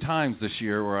 It's 2 times this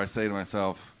year where I say to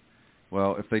myself,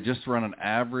 well, if they just run an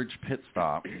average pit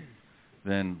stop,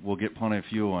 then we'll get plenty of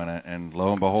fuel in it. And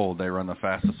lo and behold, they run the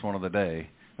fastest one of the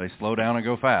day. They slow down and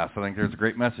go fast. I think there's a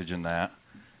great message in that.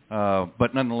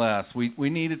 But nonetheless, we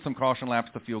needed some caution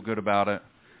laps to feel good about it.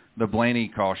 The Blaney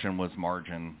caution was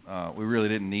margin. We really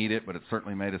didn't need it, but it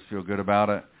certainly made us feel good about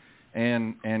it,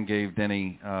 and gave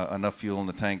Denny enough fuel in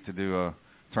the tank to do a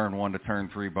turn 1 to turn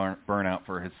 3 burnout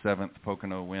for his 7th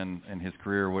Pocono win in his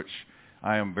career, which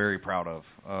I am very proud of.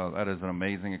 That is an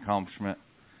amazing accomplishment.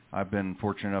 I've been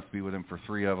fortunate enough to be with him for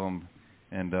 3 of them,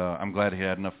 and I'm glad he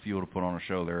had enough fuel to put on a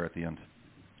show there at the end.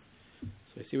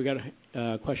 So I see we got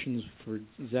questions for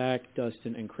Zach,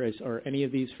 Dustin, and Chris. Are any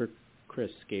of these for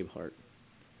Chris Gabehart?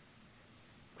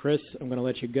 Chris, I'm going to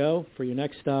let you go for your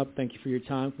next stop. Thank you for your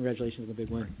time. Congratulations on the big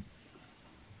win.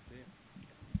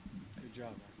 Good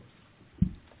job.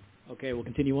 Okay, we'll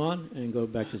continue on and go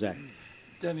back to Zach.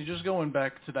 Denny, just going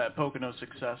back to that Pocono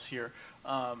success here,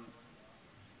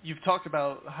 you've talked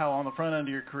about how on the front end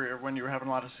of your career, when you were having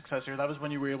a lot of success here, that was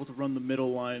when you were able to run the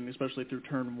middle line, especially through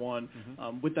turn 1.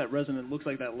 Mm-hmm. With that resin, it looks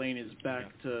like that lane is back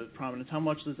to prominence. How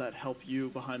much does that help you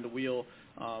behind the wheel?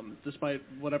 Despite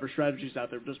whatever strategies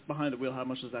out there, just behind the wheel, how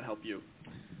much does that help you?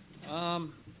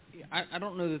 I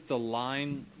don't know that the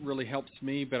line really helps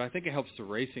me, but I think it helps the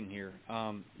racing here.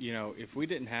 If we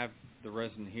didn't have the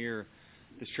resin here,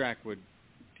 this track would,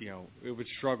 it would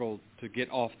struggle to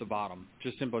get off the bottom,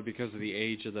 just simply because of the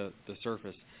age of the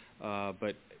surface.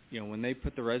 But when they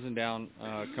put the resin down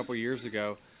a couple years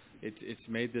ago, it's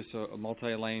made this a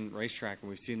multi-lane racetrack,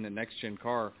 and we've seen the next-gen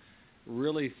car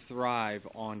really thrive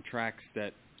on tracks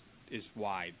that is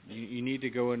wide. You need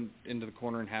to go into the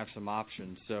corner and have some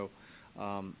options. So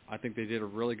I think they did a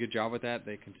really good job with that.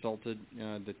 They consulted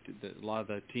a lot of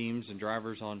the teams and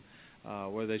drivers on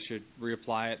whether they should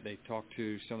reapply it. They talked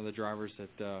to some of the drivers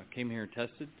that came here and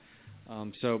tested.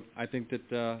 So I think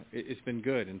that it's been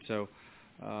good. And so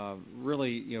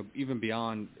really, even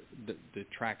beyond the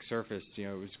track surface, it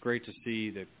was great to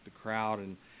see the crowd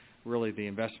and really the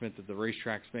investment that the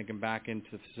racetrack's making back into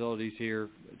the facilities here,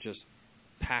 just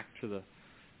packed to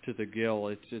the gill.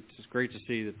 It's great to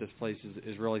see that this place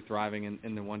is really thriving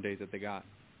in the one day that they got.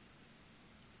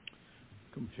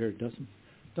 Come here, Dustin.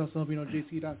 Dustin Albino,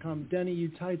 JC.com. Denny, you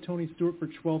tied Tony Stewart for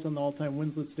 12th on the all-time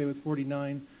wins list today with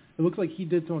 49. It looks like he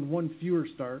did so in one fewer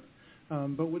start.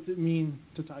 But what does it mean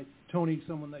to tie Tony,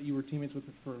 someone that you were teammates with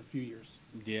for a few years?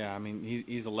 Yeah, I mean,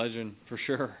 he's a legend for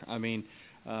sure. I mean,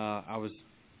 I was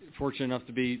fortunate enough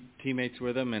to be teammates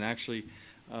with him, and actually,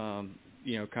 kind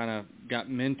of got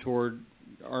mentored.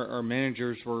 Our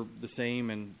managers were the same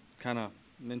and kind of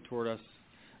mentored us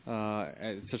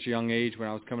at such a young age when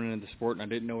I was coming into the sport, and I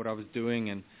didn't know what I was doing.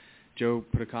 And Joe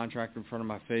put a contract in front of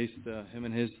my face. Him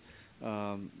and his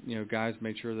guys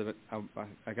made sure that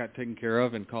I got taken care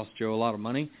of, and cost Joe a lot of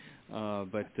money.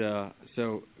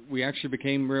 So we actually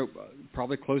became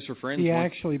probably closer friends. He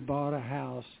actually bought a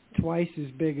house twice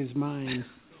as big as mine,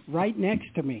 right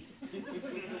next to me.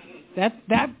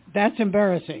 That's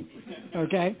embarrassing.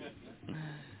 Okay.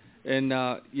 And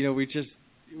we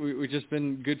just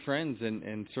been good friends,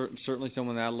 and certainly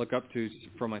someone that I look up to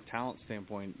from a talent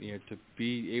standpoint. To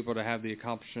be able to have the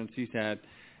accomplishments he's had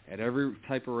at every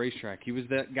type of racetrack. He was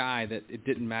that guy that it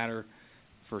didn't matter.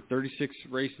 For 36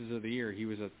 races of the year, he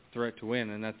was a threat to win,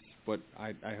 and that's what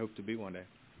I hope to be one day.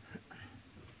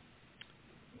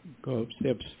 Go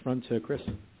stay up front to Chris.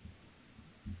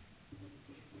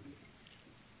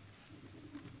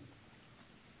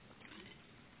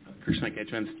 Chris Knight,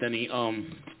 Denny,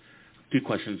 2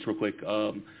 questions real quick.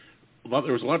 There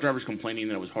was a lot of drivers complaining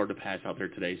that it was hard to pass out there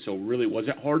today. So really, was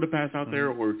it hard to pass out there,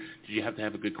 or did you have to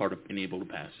have a good car to be able to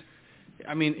pass?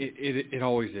 I mean, it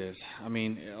always is. I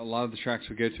mean, a lot of the tracks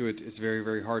we go to, it's very,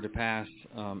 very hard to pass.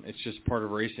 It's just part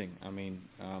of racing. I mean,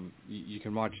 you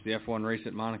can watch the F1 race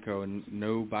at Monaco, and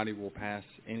nobody will pass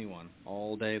anyone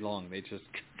all day long. They just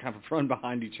kind of run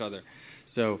behind each other.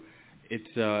 So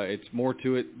it's more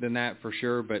to it than that for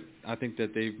sure. But I think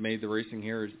that they've made the racing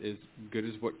here as good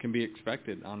as what can be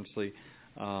expected, honestly.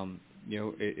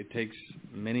 It takes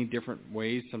many different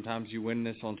ways. Sometimes you win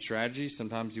this on strategy.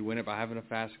 Sometimes you win it by having a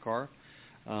fast car.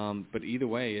 But either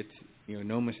way, it's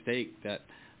no mistake that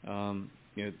some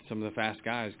of the fast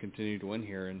guys continue to win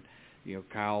here, and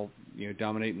Kyle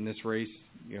dominating this race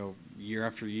year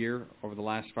after year over the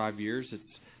last 5 years. It's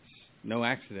no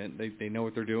accident. They know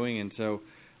what they're doing, and so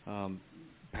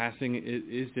passing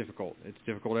is difficult. It's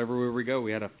difficult everywhere we go.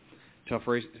 We had a tough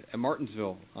race at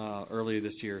Martinsville earlier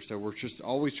this year, so we're just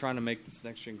always trying to make this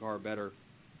next gen car better,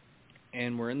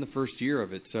 and we're in the first year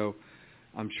of it. So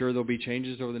I'm sure there'll be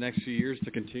changes over the next few years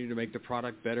to continue to make the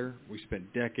product better. We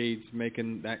spent decades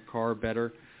making that car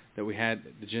better that we had,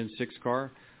 the Gen 6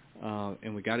 car,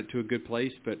 and we got it to a good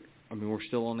place. But, I mean, we're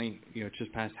still only,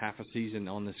 just past half a season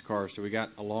on this car, so we got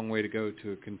a long way to go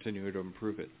to continue to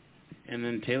improve it. And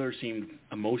then Taylor seemed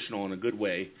emotional in a good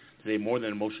way today, more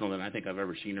than emotional than I think I've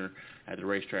ever seen her at the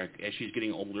racetrack. As she's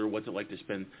getting older, what's it like to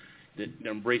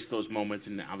embrace those moments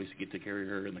and obviously get to carry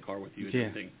her in the car with you and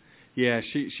everything? Yeah,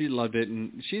 she loved it,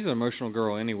 and she's an emotional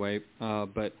girl anyway.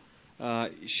 But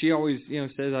she always,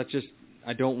 says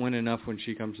I don't win enough when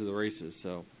she comes to the races.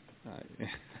 So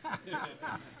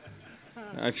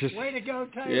I just way to go,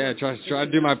 Taylor. Yeah, try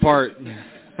to do my part.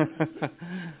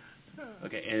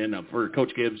 Okay, and then for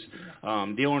Coach Gibbs,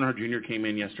 Dale Earnhardt Jr. came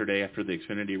in yesterday after the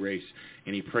Xfinity race,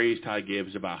 and he praised Ty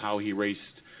Gibbs about how he raced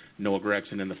Noah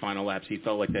Gragson in the final laps. He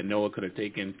felt like that Ty could have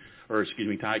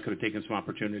taken some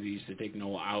opportunities to take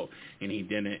Noah out, and he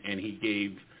didn't, and he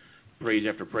gave praise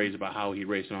after praise about how he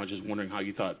raced, and I was just wondering how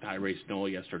you thought Ty raced Noah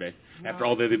yesterday after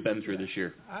all that they've been through this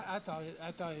year. I thought it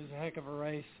was a heck of a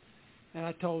race, and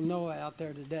I told Noah out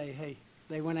there today, hey,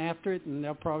 they went after it, and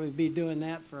they'll probably be doing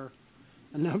that for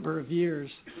a number of years.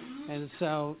 And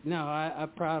so, no, I'm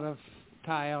proud of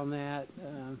Ty on that.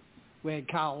 We had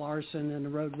Kyle Larson in the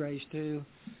road race too.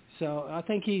 So I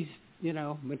think he's,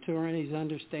 maturing, he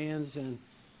understands, and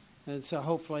so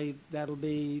hopefully that'll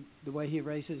be the way he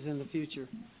races in the future.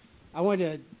 I want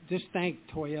to just thank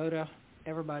Toyota,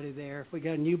 everybody there. We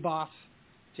got a new boss,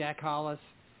 Jack Hollis.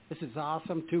 This is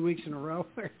awesome. 2 weeks in a row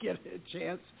we're getting a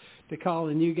chance to call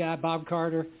the new guy, Bob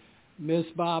Carter. Miss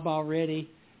Bob already.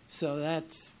 So that's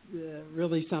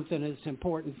really something that's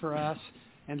important for us.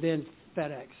 And then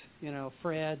FedEx,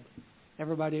 Fred,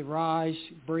 everybody, Raj,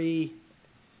 Bree,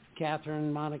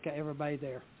 Catherine, Monica, everybody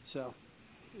there. So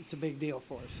it's a big deal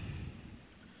for us.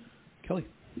 Kelly.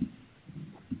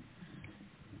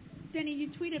 Denny, you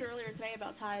tweeted earlier today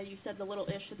about Ty. You said the little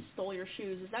ish had stole your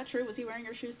shoes. Is that true? Was he wearing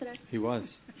your shoes today? He was.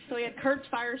 So he had Kurt's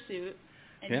fire suit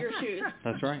and your shoes.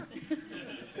 That's right.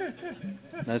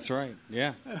 That's right.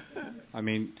 Yeah. I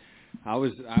mean, I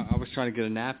was trying to get a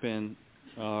nap in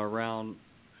around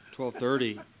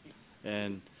 12:30,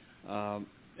 and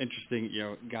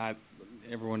interesting, guy.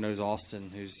 Everyone knows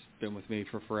Austin, who's been with me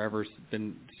for forever.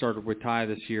 Started with Ty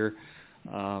this year,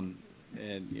 and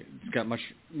it's got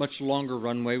much longer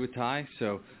runway with Ty.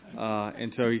 So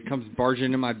and so he comes barging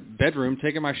into my bedroom,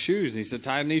 taking my shoes, and he said,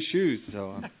 "Ty, I need shoes."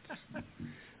 So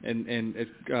and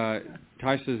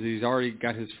Ty says he's already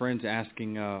got his friends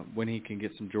asking when he can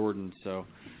get some Jordans. So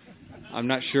I'm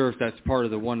not sure if that's part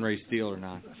of the one race deal or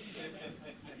not.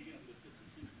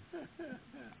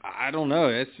 I don't know.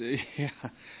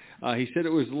 He said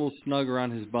it was a little snug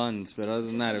around his buns, but other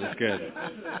than that, it was good.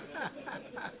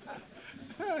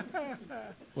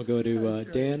 We'll go to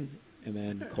Dan and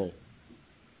then Cole.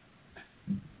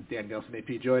 Dan Gelson,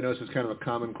 AP. Joe, I know this is kind of a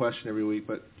common question every week,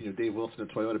 but Dave Wilson of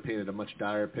Toyota painted a much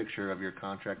dire picture of your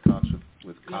contract talks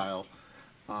with Kyle.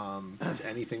 Has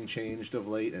anything changed of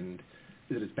late, and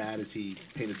is it as bad as he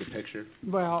painted the picture?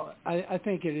 Well, I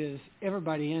think it is.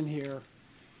 Everybody in here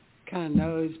kind of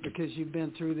knows because you've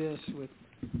been through this with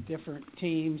different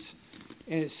teams,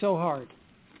 and it's so hard.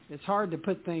 It's hard to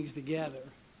put things together.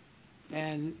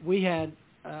 And we had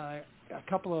a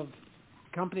couple of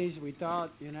companies we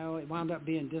thought, it wound up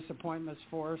being disappointments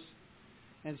for us.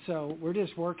 And so we're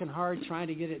just working hard trying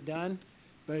to get it done,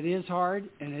 but it is hard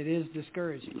and it is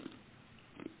discouraging.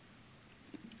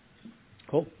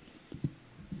 Cool.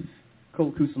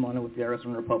 Cole Cusimano with the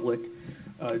Arizona Republic.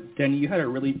 Denny, you had a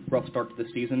really rough start to the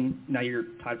season. Now you're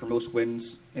tied for most wins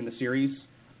in the series.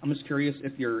 I'm just curious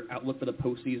if your outlook for the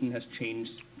postseason has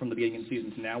changed from the beginning of the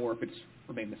season to now, or if it's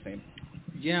remained the same.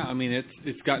 Yeah, I mean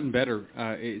it's gotten better.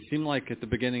 It seemed like at the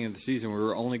beginning of the season we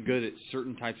were only good at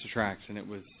certain types of tracks, and it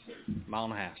was mile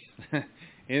and a half.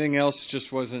 Anything else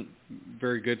just wasn't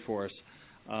very good for us.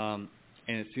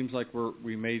 And it seems like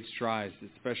we made strides,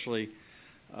 especially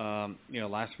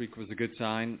last week was a good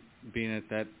sign, being at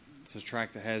that it's a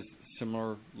track that has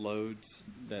similar loads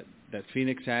that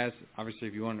Phoenix has. Obviously,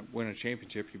 if you want to win a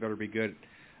championship, you better be good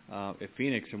at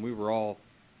Phoenix, and we were all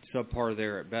subpar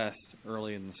there at best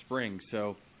early in the spring.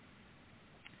 So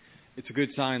it's a good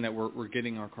sign that we're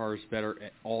getting our cars better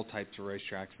at all types of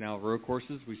racetracks. Now, road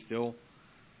courses, we still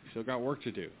got work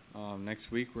to do.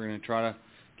 Next week, we're going to try to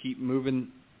keep moving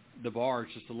the bar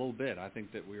just a little bit. I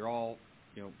think that we're all,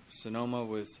 Sonoma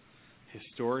was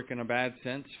historic in a bad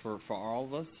sense for all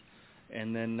of us.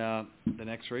 And then the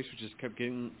next race, we just kept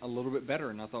getting a little bit better.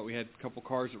 And I thought we had a couple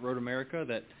cars at Road America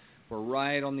that were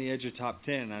right on the edge of top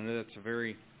 10. I know that's a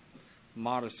very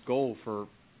modest goal for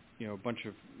a bunch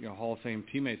of Hall of Fame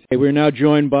teammates. We're now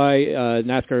joined by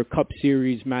NASCAR Cup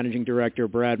Series Managing Director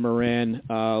Brad Moran.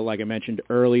 Like I mentioned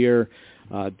earlier,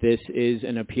 this is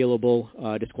an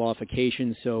appealable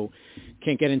disqualification, so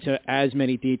can't get into as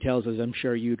many details as I'm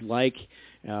sure you'd like.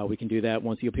 We can do that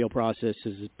once the appeal process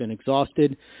has been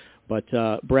exhausted. But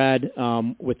Brad,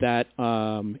 with that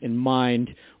in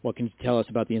mind, what can you tell us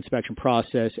about the inspection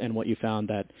process and what you found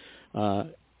that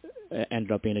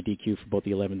ended up being a DQ for both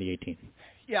the 11 and the 18?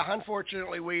 Yeah,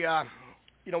 unfortunately, we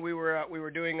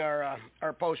were doing our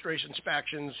post-race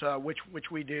inspections,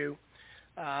 which we do.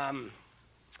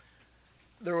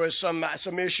 There was some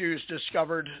issues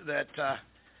discovered that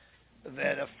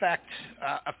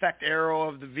affect aero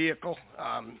of the vehicle.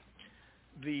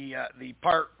 The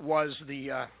part was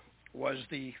the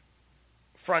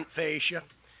front fascia,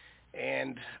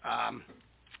 and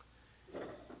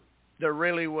there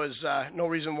really was no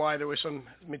reason why there was some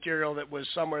material that was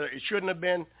somewhere that it shouldn't have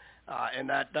been, and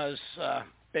that does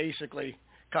basically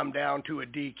come down to a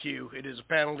DQ. It is a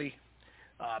penalty.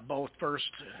 Both first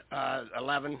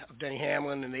 11 of Denny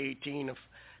Hamlin and the 18 of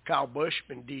Kyle Busch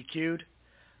been DQ'd.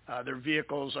 Their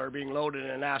vehicles are being loaded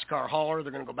in a NASCAR hauler.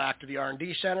 They're going to go back to the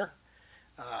R&D center.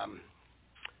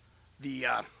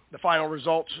 The final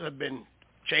results have been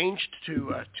changed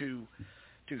to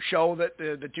show that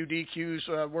the two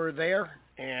DQs were there,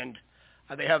 and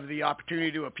they have the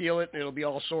opportunity to appeal it, and it'll be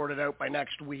all sorted out by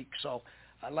next week. So,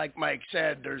 like Mike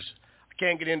said, I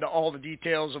can't get into all the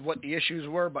details of what the issues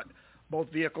were, but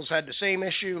both vehicles had the same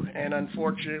issue, and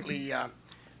unfortunately,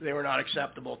 they were not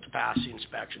acceptable to pass the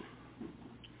inspection.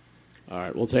 All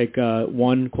right, we'll take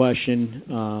one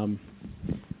question.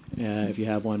 If you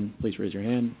have one, please raise your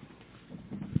hand.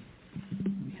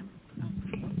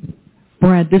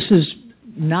 Brad, this has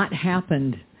not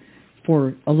happened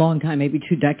for a long time, maybe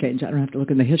 2 decades. I don't have to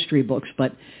look in the history books,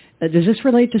 but does this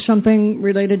relate to something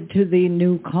related to the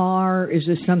new car? Is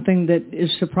this something that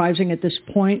is surprising at this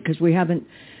point? Because we haven't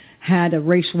had a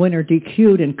race winner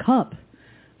DQ'd in Cup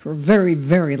for a very,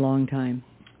 very long time.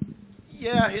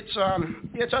 Yeah,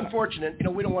 it's unfortunate.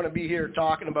 We don't want to be here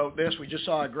talking about this. We just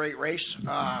saw a great race.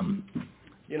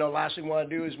 Last thing we want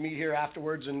to do is meet here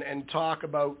afterwards and talk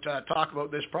about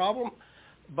this problem.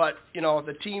 But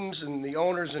the teams and the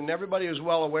owners and everybody is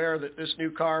well aware that this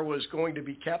new car was going to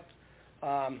be kept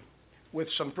with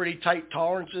some pretty tight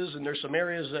tolerances, and there's some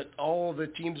areas that all the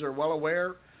teams are well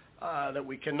aware that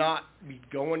we cannot be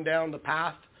going down the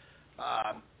path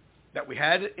that we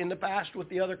had in the past with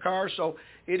the other cars. So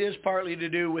it is partly to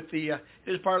do with the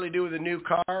new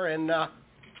car, and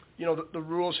the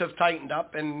rules have tightened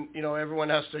up, and everyone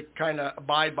has to kind of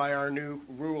abide by our new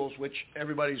rules, which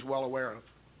everybody's well aware of. Is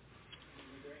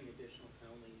there any additional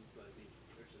penalties, like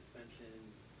their suspension,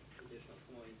 additional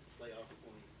points, playoff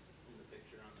points in the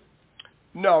picture on it?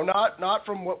 No, not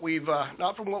from what we've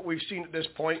seen at this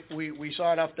point. We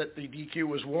saw enough that the DQ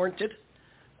was warranted.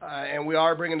 And we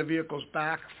are bringing the vehicles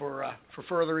back for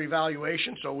further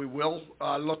evaluation, so we will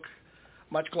look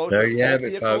much closer at the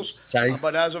vehicles.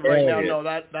 But as of right now, no,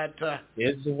 that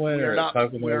is the winner at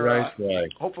Pocono Raceway.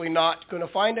 Hopefully not going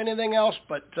to find anything else,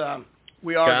 but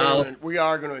we are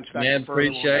going to inspect it further.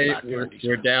 Appreciate it.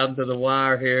 We're down to the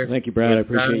wire here. Thank you, Brad. I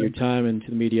appreciate your time, and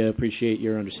to the media, appreciate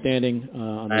your understanding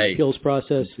on the appeals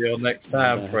process. Until next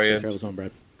time, friends. On,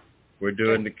 Brad. We're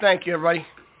doing Thank you, everybody.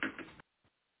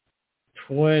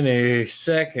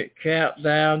 20-second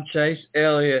countdown. Chase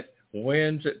Elliott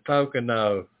wins at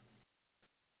Pocono.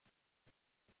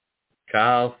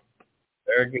 Kyle,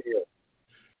 very good.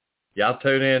 Y'all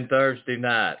tune in Thursday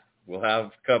night. We'll have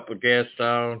a couple of guests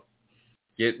on,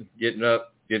 getting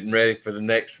ready for the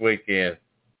next weekend.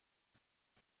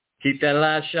 Keep that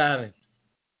light shining.